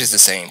Egypt is the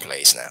same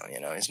place now.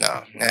 It's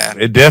not. Nah.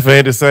 It definitely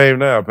ain't the same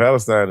now.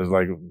 Palestine is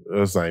like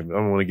the same. I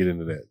don't want to get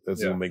into that.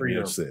 That's gonna make me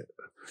upset.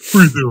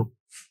 Freedom.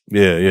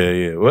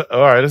 Yeah. Well,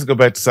 all right, let's go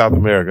back to South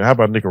America. How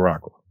about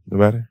Nicaragua?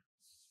 Nobody?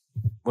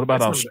 What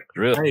about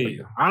Australia?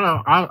 Hey,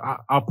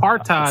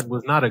 apartheid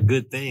was not a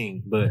good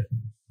thing, but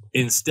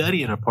in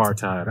studying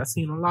apartheid, I've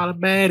seen a lot of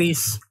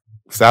baddies.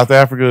 South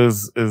Africa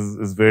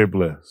is very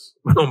blessed.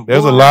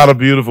 There's a lot of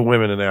beautiful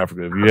women in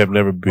Africa. If you have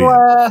never been,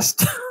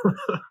 blessed.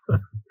 A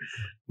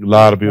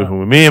lot of beautiful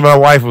women. Me and my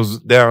wife was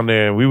down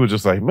there, and we were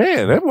just like,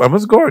 man, that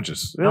woman's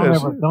gorgeous.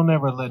 Don't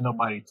ever let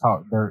nobody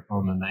talk dirt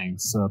on the name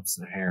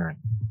Sub-Saharan.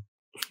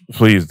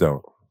 Please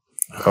don't.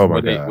 Oh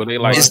my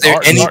God! Is there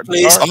any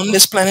place on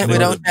this planet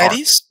without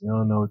baddies? You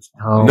don't know.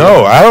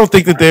 No, I don't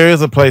think that there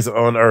is a place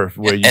on Earth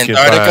where you can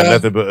find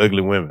nothing but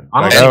ugly women.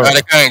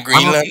 Antarctica and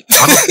Greenland.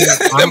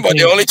 Them are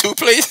the only two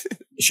places.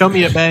 Show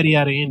me a baddie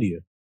out of India.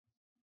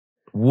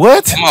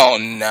 What? Come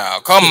on now.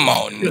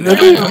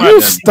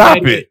 You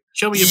stop it.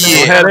 Show me a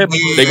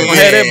baddie. They gonna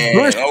have that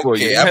bush for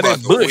you. Have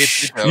that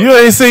bush. You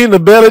ain't seen the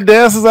belly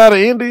dancers out of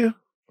India?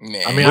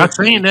 Man, I mean, I've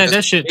seen that.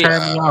 That shit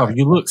turned me off.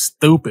 You look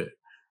stupid.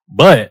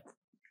 But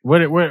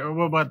what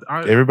about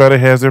everybody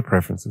has their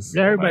preferences?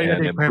 Yeah, everybody has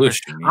their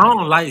preferences. I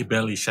don't like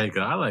belly shaker.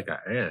 I like an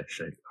ass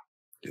shaker.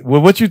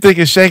 Well, what you think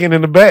is shaking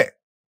in the back?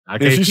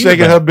 She's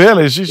shaking her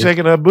belly. She's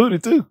shaking her booty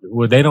too.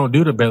 Well, they don't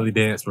do the belly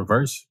dance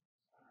reverse.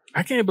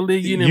 I can't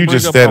believe you didn't. You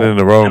just standing in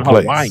the wrong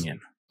place.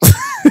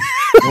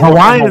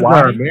 Hawaiians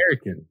are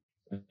American.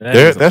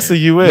 That's the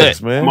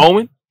U.S., man.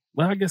 Moment.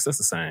 Well, I guess that's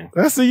the same.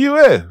 That's the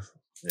U.S.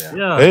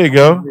 Yeah. There you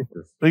go.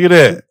 Look at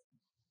that.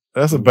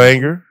 That's a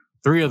banger.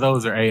 3 of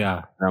those are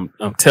AI.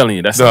 I'm telling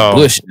you, that's a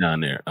bush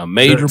down there. A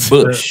major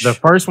bush. The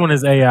first one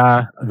is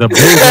AI. The blue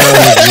girl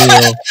is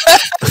real.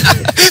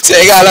 So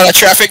they got a lot of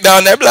traffic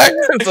down there, Black.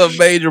 It's a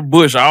major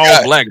bush,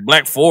 all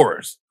black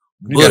forest.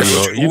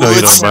 Bush. You know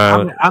you don't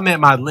mind. I'm at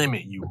my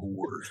limit, you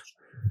whores.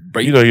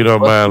 But you know you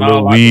don't mind a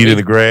little weed in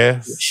the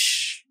grass.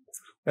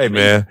 Hey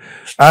man,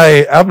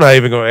 I'm not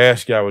even gonna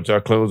ask y'all what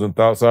y'all closing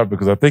thoughts are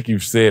because I think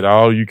you've said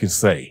all you can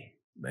say.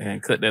 They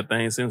ain't cut that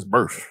thing since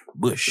birth.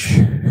 Bush.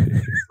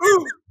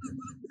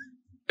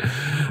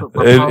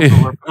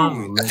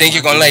 I think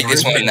you're gonna like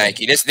this one,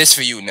 Nike. This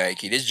for you,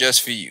 Nike. This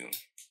just for you.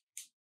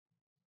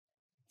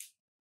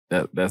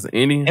 That's an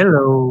Indian.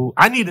 Hello.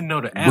 I need to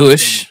know the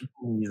bush.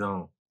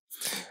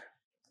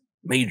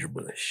 Major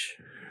bush.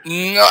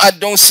 No, I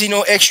don't see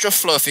no extra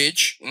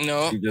fluffage.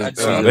 No, like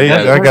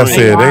I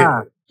said,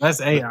 that's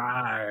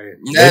AI.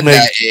 That's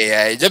not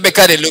AI. Just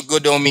because it look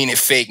good don't mean it's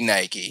fake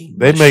Nike.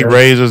 They make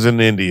razors in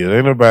India.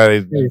 Ain't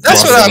nobody.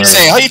 That's what I'm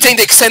saying. How you think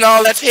they send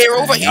all that hair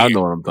over here? I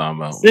know what I'm talking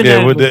about.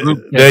 Yeah, with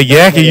the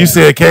yaki you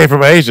said came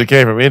from Asia,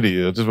 came from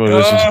India. Just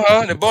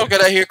the bulk of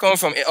that hair come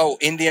from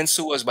Indian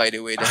sewers, by the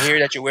way. The hair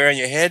that you wear on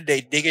your head,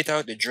 they dig it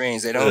out the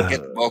drains. They don't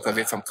get the bulk of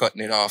it from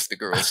cutting it off the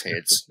girls'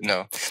 heads.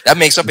 No, that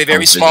makes up a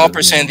very small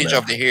percentage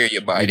of the hair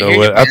you buy. You know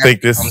what? I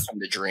think this comes from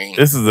the drain.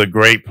 This is a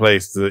great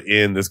place to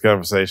end this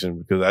conversation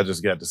because I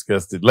just got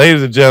disgusted.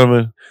 Ladies and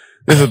gentlemen,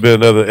 this has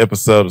been another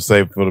episode of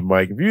Save It For The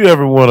Mic. If you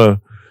ever want to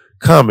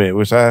comment,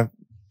 which I'm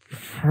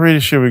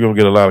pretty sure we're going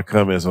to get a lot of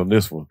comments on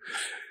this one,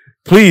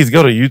 please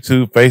go to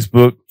YouTube,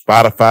 Facebook,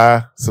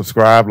 Spotify,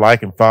 subscribe,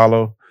 like, and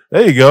follow.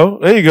 There you go.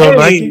 There you go,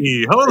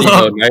 Nike. Hold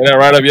on. That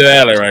right up your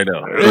alley right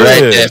now. Right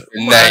there for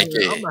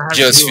Nike.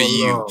 Just for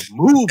you.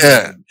 Move.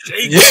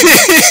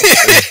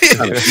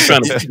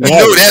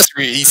 No, that's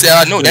real. He said,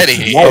 I know that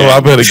ain't. Oh, I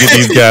better get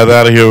these guys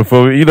out of here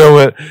before you know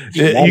what?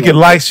 You can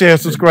like, share,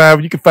 subscribe.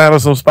 You can find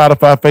us on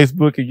Spotify,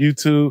 Facebook, and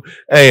YouTube.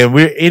 Hey, and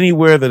we're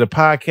anywhere that a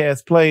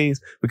podcast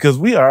plays because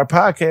we are a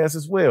podcast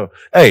as well.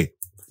 Hey,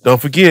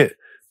 don't forget,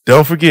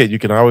 you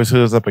can always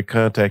hit us up and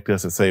contact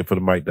us at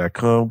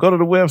SaveItForTheMic.com. Go to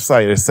the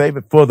website at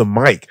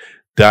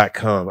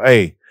SaveItForTheMic.com.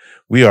 Hey,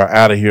 we are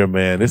out of here,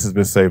 man. This has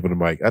been Save It For The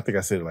Mic. I think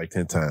I said it like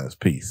 10 times.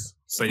 Peace.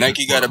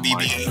 Nike got a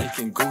BBA.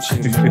 Making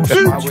Gucci moves,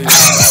 my way, I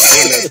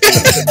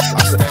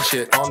stash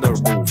it on the